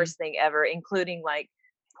is the Mm. worst thing ever, including like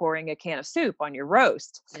pouring a can of soup on your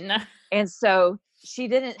roast. No. And so she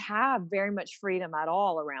didn't have very much freedom at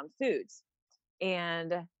all around foods.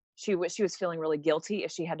 And she was feeling really guilty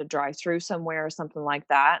if she had to drive through somewhere or something like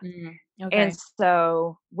that. Mm. And Okay.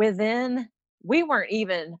 so we weren't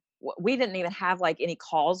even we didn't even have like any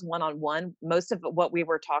calls one on one. Most of what we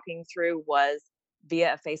were talking through was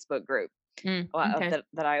via a Facebook group Mm. Okay.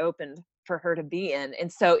 that I opened for her to be in.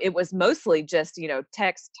 And so it was mostly just,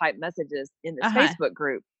 text type messages in this Uh-huh. Facebook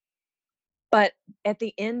group. But at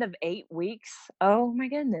the end of 8 weeks, oh my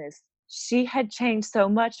goodness, she had changed so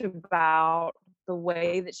much about the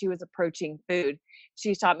way that she was approaching food.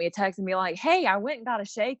 She shot me a text and be like, "Hey, I went and got a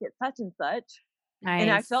shake at such and such, and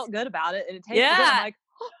I Nice. felt good about it, and it tasted good." I'm Yeah. like,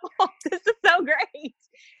 "Oh, this is so great,"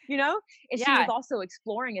 you know? And she was Yeah. also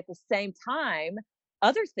exploring at the same time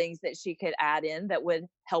other things that she could add in that would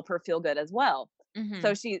help her feel good as well.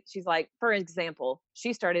 So Mhm. she's like, for example,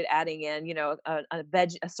 she started adding in,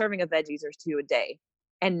 a serving of veggies or two a day,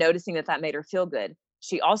 and noticing that that made her feel good.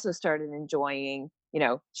 She also started enjoying,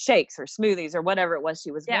 shakes or smoothies or whatever it was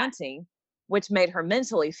she was Yeah. wanting, which made her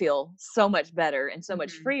mentally feel so much better and so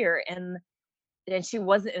much Mhm. freer. And she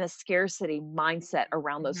wasn't in a scarcity mindset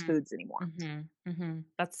around those Mhm. foods anymore. Mhm. Mhm.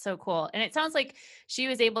 That's so cool. And it sounds like she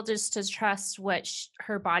was able just to trust what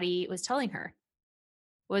her body was telling her.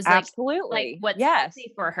 Was like Absolutely. what's Yes,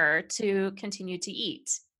 healthy for her to continue to eat.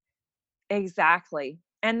 exactly.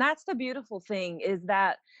 And that's the beautiful thing is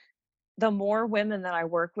that the more women that I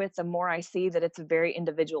work with, the more I see that it's a very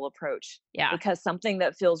individual approach, Yeah. because something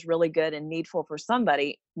that feels really good and needful for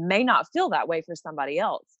somebody may not feel that way for somebody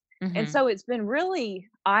else. And Mhm. so it's been really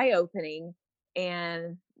eye opening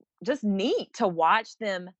and just neat to watch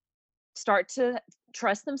them start to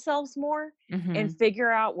trust themselves more and Mhm.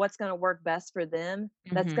 figure out what's going to work best for them.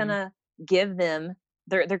 That's going Mhm. to give them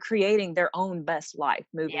they're creating their own best life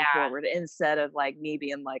moving Yeah. forward, instead of like me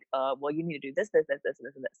being like, well, you need to do this, and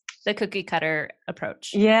this. The cookie cutter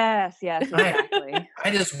approach. Yes, yes, I exactly.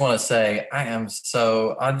 I just want to say I'm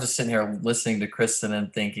just sitting here listening to Kristen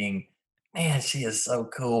and thinking, man, she is so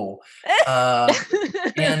cool. Uh,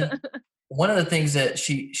 and one of the things that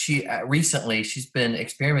recently she's been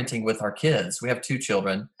experimenting with our kids. We have two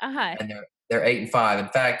children, Uh-huh. and they're 8 and 5. In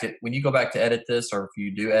fact, when you go back to edit this, or if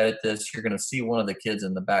you do edit this, you're going to see one of the kids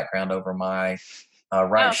in the background over my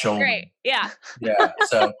right Oh, shoulder. great. Yeah. Yeah,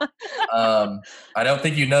 so I don't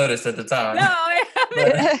think you noticed at the No, time, I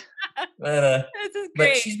but haven't. but uh, This is but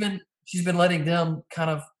great. she's been letting them kind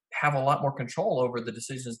of have a lot more control over the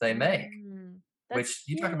decisions they make. That's Which,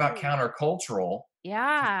 you talk about cute. countercultural. To tell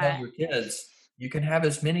Yeah. your kids, you can have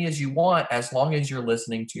as many as you want as long as you're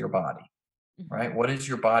listening to your body, right? Mhm. What is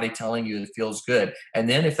your body telling you that feels good? And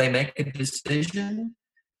then if they make a decision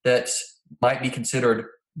that might be considered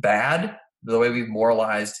bad, the way we've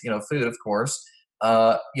moralized, food, of course,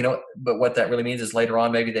 but what that really means is later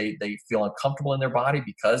on, maybe they feel uncomfortable in their body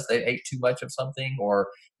because they ate too much of something,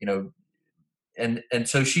 or, and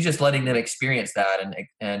so she's just letting them experience that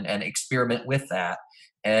and experiment with that.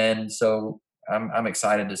 And so I'm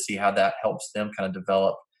excited to see how that helps them kind of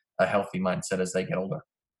develop a healthy mindset as they get older.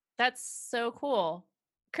 That's so cool.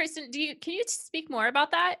 Kristen, can you speak more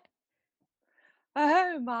about that?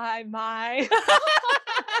 Oh my.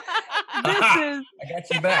 This I is got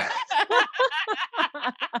you back.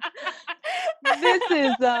 this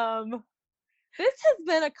is this has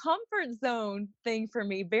been a comfort zone thing for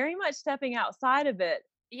me, very much stepping outside of it.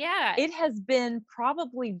 Yeah. It has been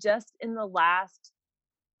probably just in the last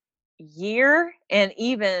year, and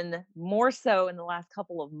even more so in the last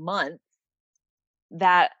couple of months,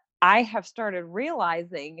 that I have started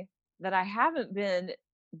realizing that I haven't been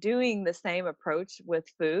doing the same approach with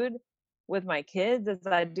food with my kids as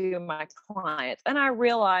I do my clients. And I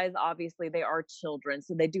realize obviously they are children,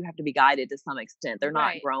 so they do have to be guided to some extent. They're not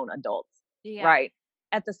Right. grown adults. Yeah. Right.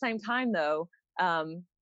 At the same time though,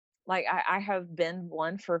 like I have been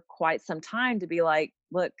one for quite some time to be like,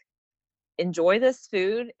 look, enjoy this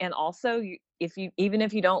food, and also if you, even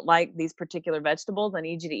if you don't like these particular vegetables, I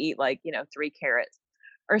need you to eat like, 3 carrots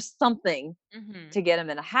or something Mm-hmm. to get them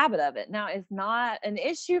in a habit of it. Now, it's not an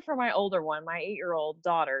issue for my older one, my 8-year-old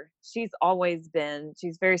daughter. She's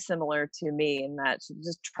very similar to me in that she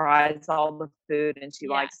just tries all the food and she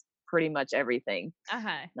Yeah. likes pretty much everything.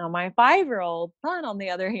 Uh-huh. Now, my 5-year-old son, on the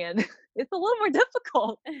other hand, it's a little more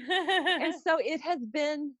difficult. And so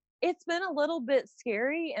it's been a little bit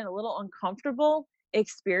scary and a little uncomfortable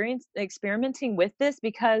experimenting with this,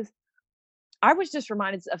 because I was just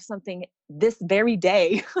reminded of something this very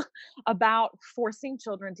day about forcing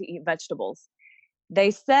children to eat vegetables.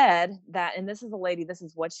 They said that, and this is a lady, this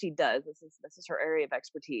is what she does. This is her area of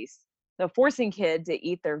expertise. So forcing kids to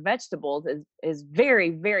eat their vegetables is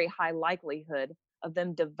very, very high likelihood of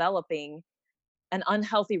them developing an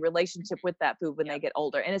unhealthy relationship with that food when they get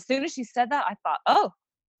older. And as soon as she said that, I thought, oh,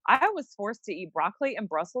 I was forced to eat broccoli and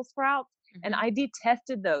Brussels sprouts, and I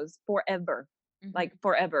detested those forever, like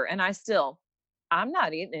forever. And I'm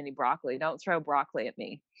not eating any broccoli. Don't throw broccoli at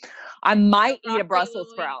me. I might eat a Brussels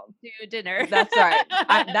sprout. To dinner. That's right.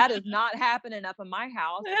 That is not happening up in my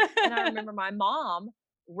house. And I remember my mom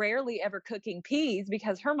rarely ever cooking peas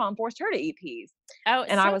because her mom forced her to eat peas. Oh,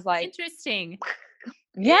 And so I was like, interesting.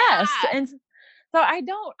 yes. Yeah. And so I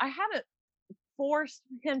haven't forced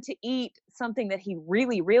him to eat something that he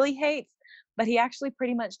really, really hates, but he actually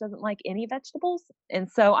pretty much doesn't like any vegetables. And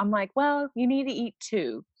so I'm like, well, you need to eat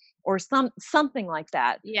 2 or something like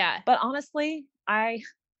that. Yeah. But honestly, I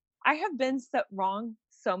have been so wrong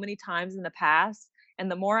so many times in the past.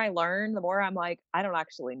 And the more I learn, the more I'm like, I don't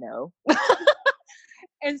actually know.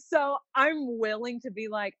 And so I'm willing to be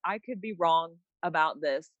like, I could be wrong about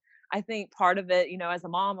this. I think part of it, as a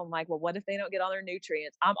mom, I'm like, well, what if they don't get all their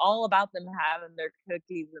nutrients? I'm all about them having their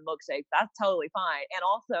cookies and milkshakes. That's totally fine. And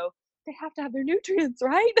also, they have to have their nutrients,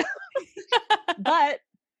 right? But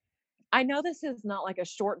I know this is not like a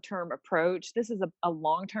short-term approach. This is a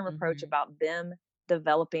long-term approach about them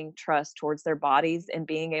developing trust towards their bodies and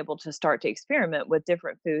being able to start to experiment with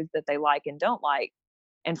different foods that they like and don't like,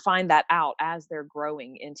 and find that out as they're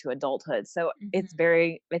growing into adulthood. So it's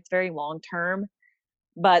very long term.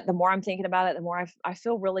 But the more I'm thinking about it, the more I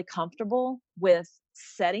feel really comfortable with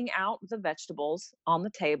setting out the vegetables on the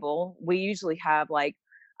table. We usually have like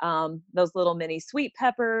those little mini sweet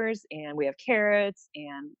peppers, and we have carrots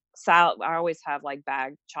and salad. I always have like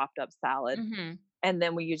bagged chopped up salad. And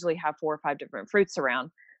then we usually have 4 or 5 different fruits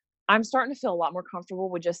around. I'm starting to feel a lot more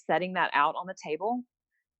comfortable with just setting that out on the table.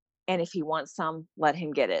 And if he wants some, let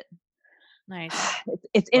him get it. Nice.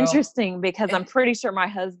 It's interesting because I'm pretty sure my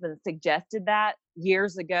husband suggested that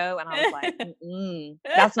years ago, and I was like,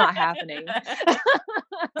 that's not happening.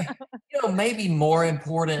 Maybe more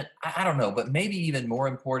important, I don't know, but maybe even more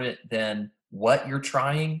important than what you're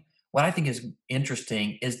trying. What I think is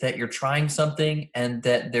interesting is that you're trying something and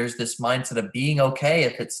that there's this mindset of being okay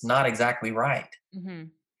if it's not exactly right.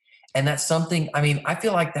 And that's something, I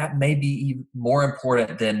feel like that may be even more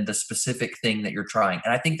important than the specific thing that you're trying.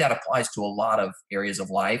 And I think that applies to a lot of areas of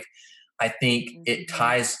life. I think it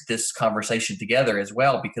ties this conversation together as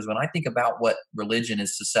well, because when I think about what religion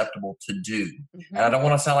is susceptible to do, and I don't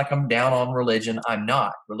want to sound like I'm down on religion, I'm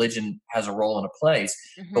not. Religion has a role and a place,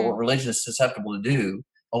 but what religion is susceptible to do,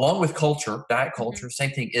 along with culture, diet culture,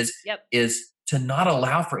 same thing, is to not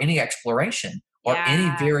allow for any exploration or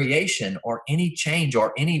any variation or any change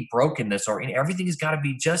or any brokenness or everything has got to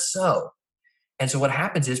be just so. And so what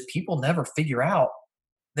happens is people never figure out,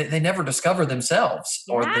 they never discover themselves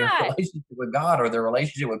or their relationship with God or their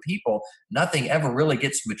relationship with people. Nothing ever really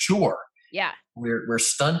gets mature. Yeah. We're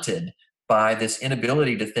stunted by this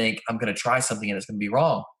inability to think, I'm going to try something and it's going to be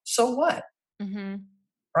wrong. So what?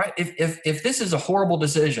 Right? If this is a horrible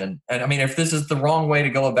decision, and if this is the wrong way to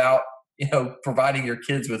go about, providing your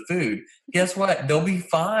kids with food. Guess what? They'll be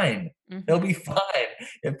fine. They'll be fine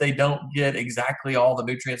if they don't get exactly all the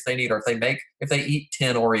nutrients they need, or if they eat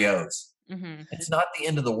 10 Oreos. It's not the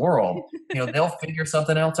end of the world. They'll figure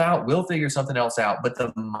something else out. We'll figure something else out. But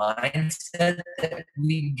the mindset that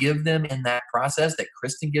we give them in that process, that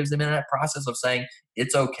Kristen gives them in that process of saying,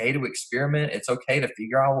 it's okay to experiment. It's okay to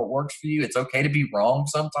figure out what works for you. It's okay to be wrong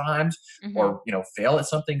sometimes, or, fail at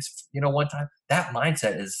something, one time. That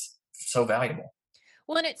mindset is so valuable.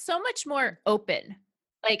 Well, and it's so much more open.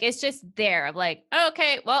 Like, it's just there, like, oh,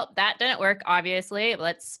 okay, well, that didn't work, obviously.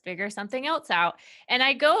 Let's figure something else out. And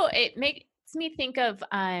it makes me think of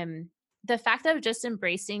the fact of just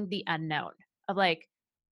embracing the unknown, of like,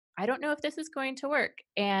 I don't know if this is going to work,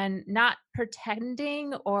 and not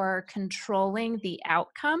pretending or controlling the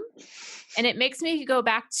outcome. And it makes me go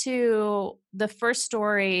back to the first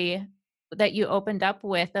story that you opened up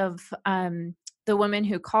with of the woman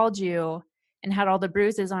who called you and had all the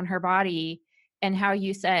bruises on her body, and how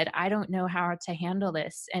you said, I don't know how to handle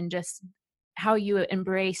this, and just how you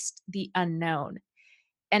embraced the unknown.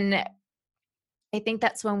 And I think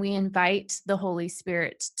that's when we invite the Holy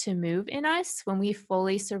Spirit to move in us, when we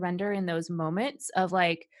fully surrender in those moments of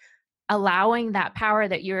like allowing that power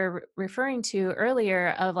that you're referring to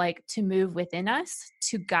earlier, of like to move within us,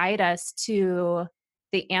 to guide us to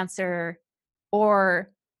the answer, or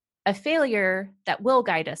a failure that will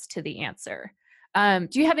guide us to the answer.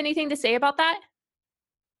 Do you have anything to say about that?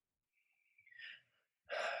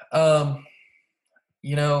 I'm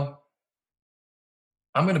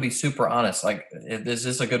going to be super honest. Like, is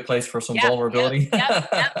this a good place for some vulnerability?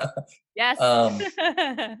 Yep. Yes.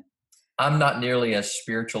 I'm not nearly as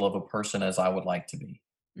spiritual of a person as I would like to be.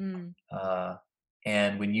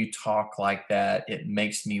 And when you talk like that, it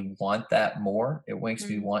makes me want that more. It makes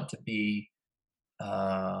me want to be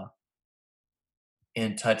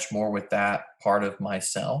in touch more with that part of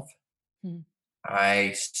myself.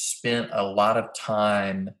 I spent a lot of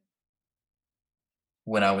time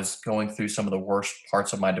when I was going through some of the worst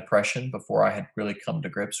parts of my depression, before I had really come to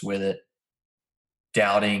grips with it,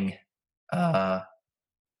 doubting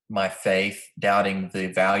my faith, doubting the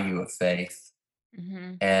value of faith,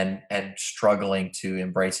 and struggling to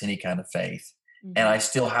embrace any kind of faith. And I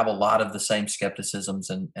still have a lot of the same skepticisms,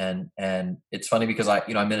 and it's funny because I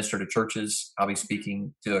minister to churches. I'll be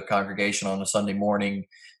speaking to a congregation on a Sunday morning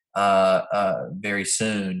very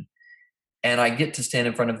soon, and I get to stand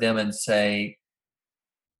in front of them and say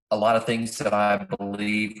a lot of things that I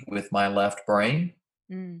believe with my left brain,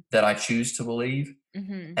 that I choose to believe,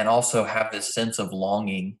 and also have this sense of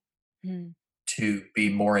longing to be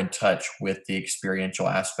more in touch with the experiential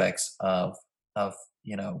aspects of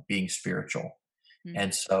being spiritual.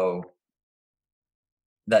 And so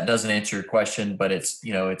that doesn't answer your question, but it's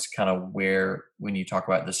kind of where, when you talk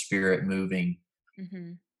about the Spirit moving,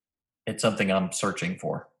 it's something I'm searching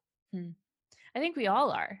for. I think we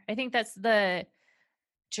all are. I think that's the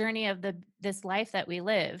journey of this life that we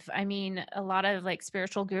live. I mean, a lot of like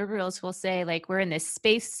spiritual gurus will say like we're in this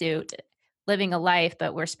spacesuit living a life,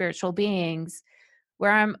 but we're spiritual beings.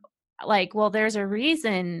 Where I'm like, well, there's a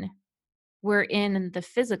reason we're in the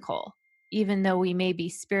physical, even though we may be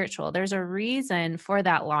spiritual. There's a reason for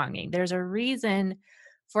that longing. There's a reason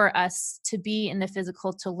for us to be in the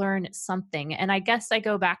physical, to learn something. And I guess I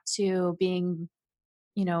go back to being,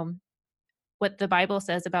 what the Bible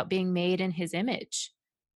says about being made in his image.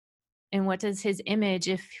 And what does his image,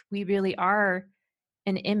 if we really are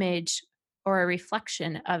an image or a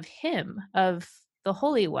reflection of him, of the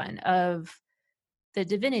Holy One, of the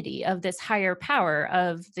divinity, of this higher power,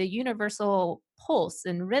 of the universal pulse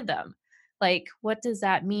and rhythm? Like, what does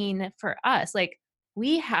that mean for us? Like,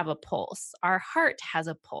 we have a pulse. Our heart has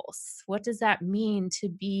a pulse. What does that mean to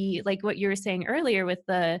be, like what you were saying earlier with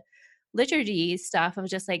the liturgy stuff, of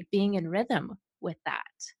just like being in rhythm with that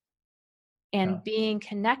and being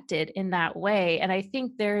connected in that way? And I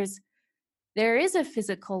think there is a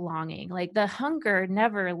physical longing. Like, the hunger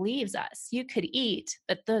never leaves us. You could eat,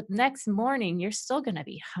 but the next morning you're still going to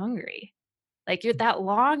be hungry. Like, that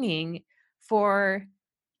longing for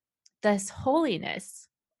this holiness,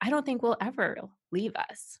 I don't think will ever leave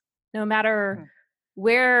us, no matter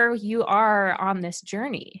where you are on this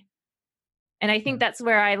journey. And I think that's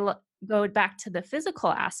where I go back to the physical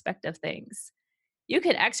aspect of things. You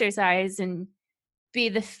could exercise and be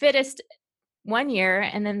the fittest one year,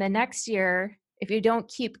 and then the next year, if you don't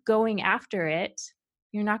keep going after it,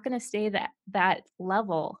 you're not going to stay that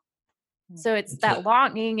level. So it's that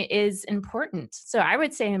longing is important. So I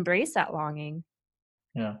would say embrace that longing.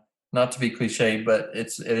 Yeah. Not to be cliche, but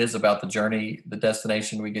it is about the journey, the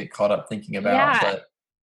destination we get caught up thinking about. But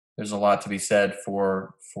there's a lot to be said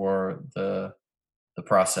for the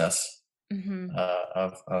process Mm-hmm.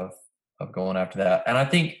 of going after that. And I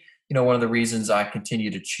think, one of the reasons I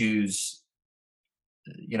continue to choose,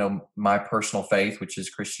 my personal faith, which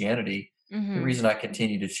is Christianity, the Mm-hmm. reason I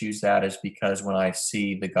continue to choose that is because when I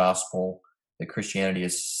see the gospel that Christianity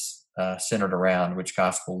is centered around, which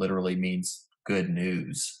gospel literally means good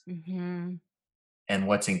news, Mm-hmm. and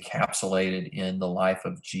what's encapsulated in the life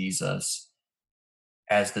of Jesus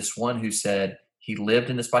as this one who said he lived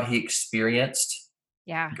in this body, he experienced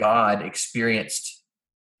Yeah. God, experienced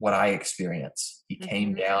what I experience. He came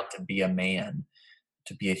Mm-hmm. down to be a man,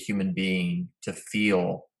 to be a human being, to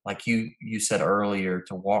feel like you said earlier,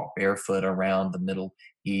 to walk barefoot around the Middle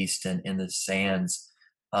East and in the sands,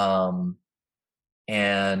 um,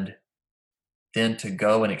 and then to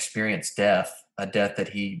go and experience death, a death that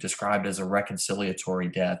he described as a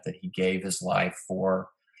reconciliatory death, that he gave his life for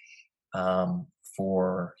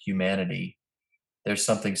humanity. There's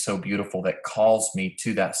something so beautiful that calls me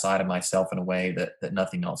to that side of myself in a way that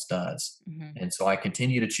nothing else does. Mm-hmm. And so I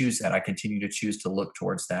continue to choose that. I continue to choose to look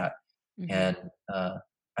towards that. Mm-hmm. And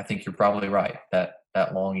I think you're probably right that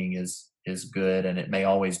that longing is good, and it may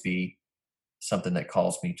always be something that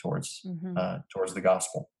calls me Mm-hmm. towards the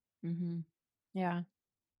gospel. Mm-hmm. Yeah.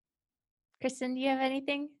 Kristen, do you have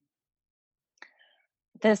anything?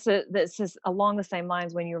 This is along the same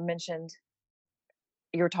lines when you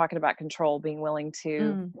were talking about control, being willing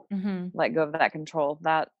to Mm-hmm. let go of that control.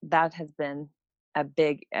 That has been a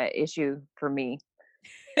big issue for me.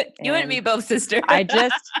 You and me And both, sister. I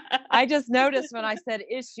just noticed when I said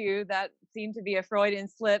issue, that seemed to be a Freudian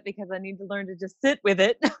slip because I need to learn to just sit with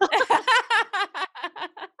it.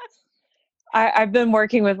 I've been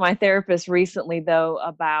working with my therapist recently, though,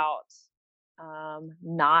 about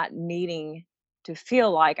not needing to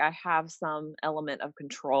feel like I have some element of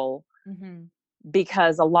control, Mm-hmm.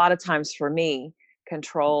 because a lot of times for me,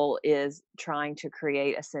 control is trying to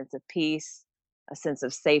create a sense of peace, a sense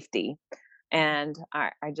of safety. And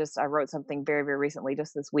I wrote something very, very recently,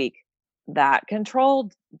 just this week, that control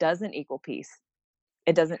doesn't equal peace.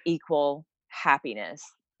 It doesn't equal happiness.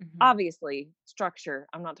 Mm-hmm. Obviously, structure,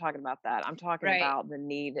 I'm not talking about that. I'm talking Right. about the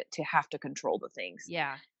need to have to control the things.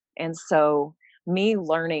 Yeah. And so me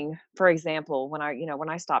learning, for example, when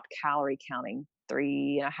I stopped calorie counting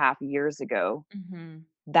 3.5 years ago, Mm-hmm.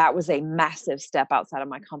 that was a massive step outside of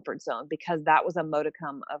my comfort zone, because that was a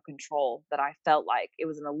modicum of control that I felt like it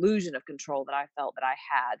was an illusion of control that I felt that I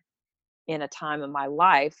had in a time in my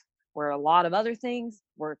life where a lot of other things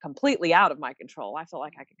were completely out of my control. I felt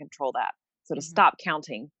like I could control that. So to Mm-hmm. stop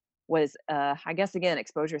counting was, I guess, again,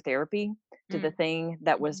 exposure therapy to the thing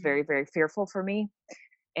that was Mm-hmm. very, very fearful for me.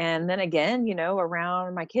 And then again,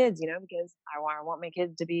 around my kids, because I want my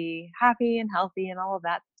kids to be happy and healthy and all of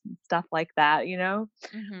that stuff like that.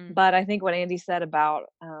 Mm-hmm. But I think what Andy said about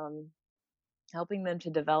helping them to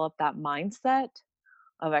develop that mindset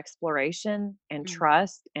of exploration and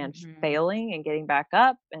trust and Mm-hmm. failing and getting back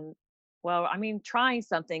up, and, well, I mean, trying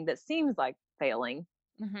something that seems like failing,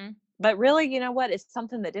 Mm-hmm. but really, you know what? It's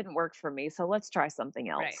something that didn't work for me. So let's try something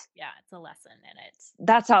Right. else. Yeah. It's a lesson in it.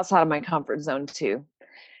 That's outside of my comfort zone too.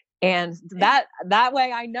 And that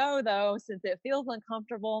way I know, though, since it feels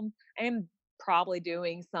uncomfortable, I am probably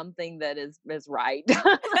doing something that is right.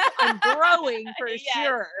 I'm growing for Yes.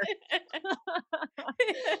 sure.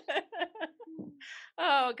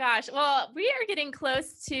 Oh gosh. Well, we are getting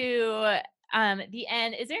close to the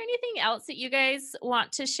end. Is there anything else that you guys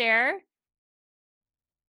want to share?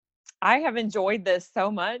 I have enjoyed this so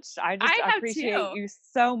much. I I have appreciate too. you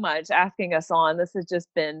so much asking us on. This has just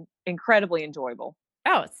been incredibly enjoyable.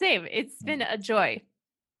 Oh, same. It's been a joy.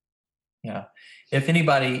 Yeah. If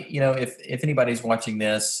anybody, if anybody's watching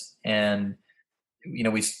this, and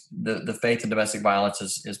the faith and domestic violence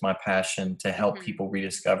is my passion, to help Mhm. people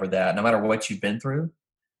rediscover that, no matter what you've been through,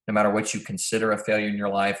 no matter what you consider a failure in your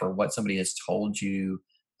life, or what somebody has told you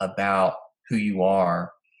about who you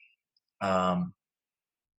are.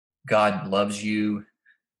 God loves you.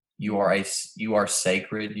 You are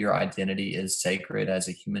sacred. Your identity is sacred as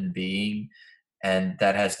a human being, and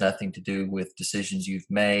that has nothing to do with decisions you've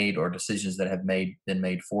made or decisions that have been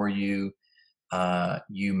made for you.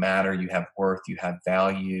 You matter. You have worth. You have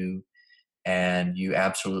value, and you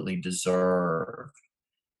absolutely deserve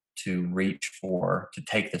to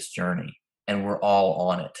take this journey. And we're all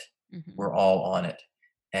on it. Mhm. We're all on it.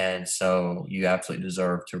 And so you absolutely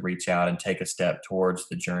deserve to reach out and take a step towards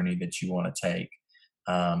the journey that you want to take,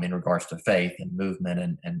 in regards to faith and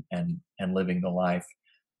movement, and living the life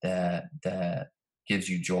that gives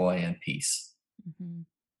you joy and peace. Mhm.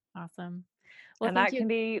 Awesome. Well, And thank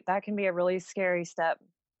you. that can be a really scary step,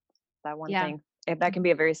 that one Yeah. thing. if that can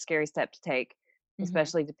be a very scary step to take, Mm-hmm.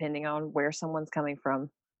 especially depending on where someone's coming from.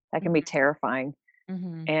 That can be Mm-hmm. terrifying.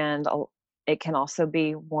 Mm-hmm. And it can also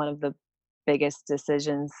be one of the biggest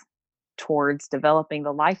decisions towards developing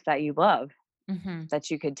the life that you love Mm-hmm.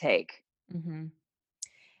 that you could take. Mm-hmm.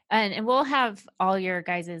 And we'll have all your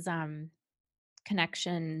guys's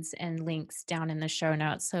connections and links down in the show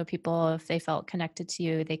notes. So people, if they felt connected to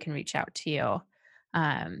you, they can reach out to you.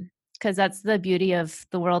 Because that's the beauty of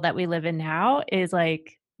the world that we live in now, is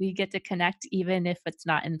like we get to connect even if it's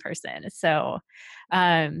not in person. So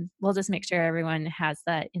we'll just make sure everyone has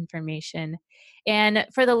that information. And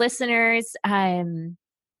for the listeners,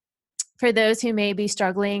 for those who may be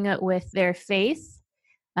struggling with their faith,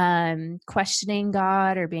 questioning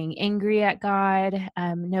God or being angry at God,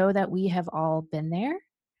 know that we have all been there.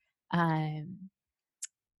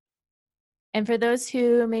 And for those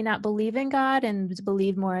who may not believe in God and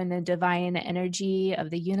believe more in the divine energy of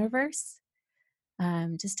the universe,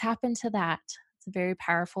 just tap into that. It's a very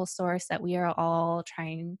powerful source that we are all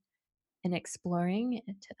trying and exploring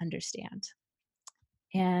to understand.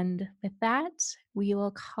 And with that, we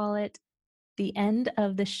will call it the end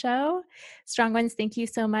of the show. Strong Ones, thank you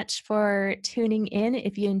so much for tuning in.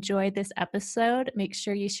 If you enjoyed this episode, make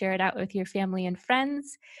sure you share it out with your family and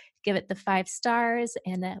friends. Give it the 5 stars,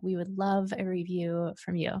 and we would love a review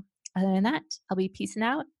from you. Other than that, I'll be peacing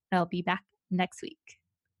out. I'll be back next week.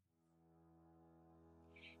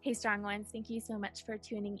 Hey, Strong Ones, thank you so much for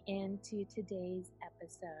tuning in to today's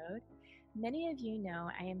episode. Many of you know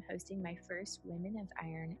I am hosting my first Women of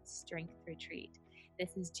Iron Strength Retreat.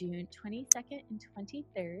 This is June 22nd and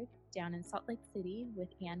 23rd down in Salt Lake City with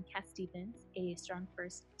Ann Cass-Stevens, a Strong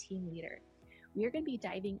First team leader. We are going to be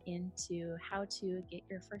diving into how to get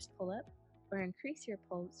your first pull-up or increase your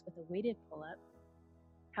pulls with a weighted pull-up,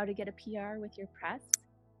 how to get a PR with your press,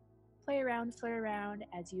 play around, flirt around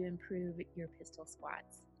as you improve your pistol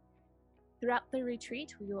squats. Throughout the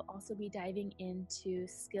retreat, we will also be diving into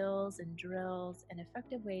skills and drills and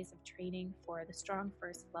effective ways of training for the Strong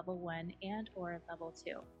First Level 1 and or Level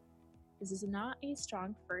 2. This is not a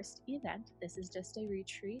Strong First event. This is just a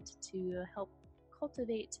retreat to help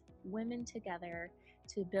cultivate women together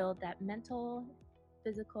to build that mental,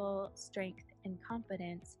 physical strength and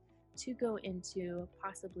confidence to go into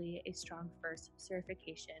possibly a Strong First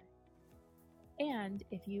certification. And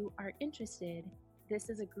if you are interested, this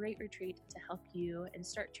is a great retreat to help you and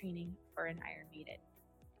start training for an Iron Maiden.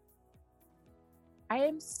 I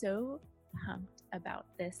am so pumped about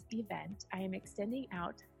this event. I am extending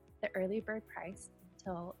out the early bird price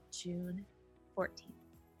until June 14th.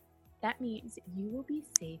 That means you will be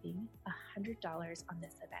saving $100 on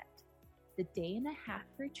this event. The day and a half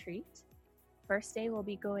retreat. First day we'll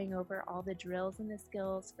be going over all the drills and the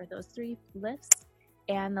skills for those 3 lifts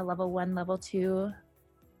and the level 1, level 2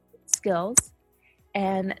 skills.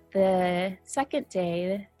 And the second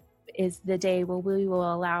day is the day where we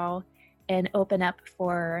will allow and open up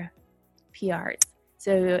for PRs.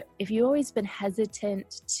 So if you've always been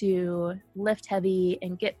hesitant to lift heavy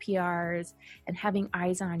and get PRs and having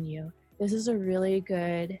eyes on you, this is a really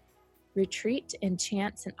good retreat and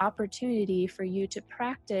chance and opportunity for you to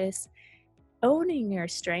practice owning your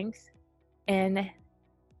strength and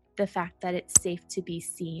the fact that it's safe to be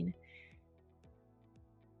seen.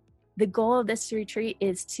 The goal of this retreat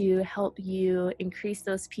is to help you increase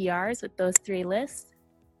those PRs with those 3 lists,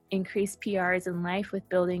 increase PRs in life with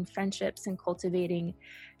building friendships and cultivating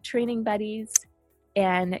training buddies,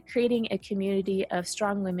 and creating a community of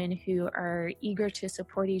strong women who are eager to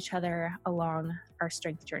support each other along our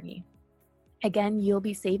strength journey. Again, you'll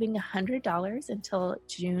be saving $100 until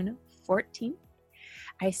June 14th.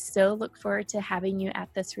 I so look forward to having you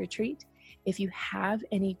at this retreat. If you have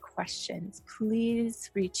any questions, please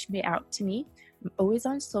reach out to me. I'm always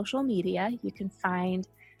on social media. You can find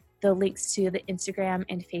the links to the Instagram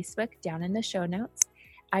and Facebook down in the show notes.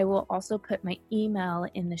 I will also put my email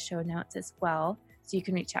in the show notes as well, so you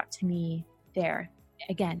can reach out to me there.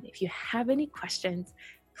 Again, if you have any questions,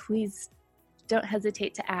 please don't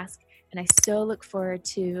hesitate to ask. And I so look forward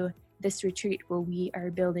to this retreat where we are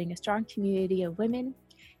building a strong community of women,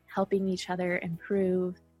 helping each other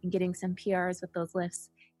improve and getting some PRs with those lifts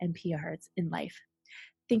and PRs in life.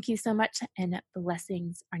 Thank you so much, and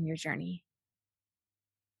blessings on your journey.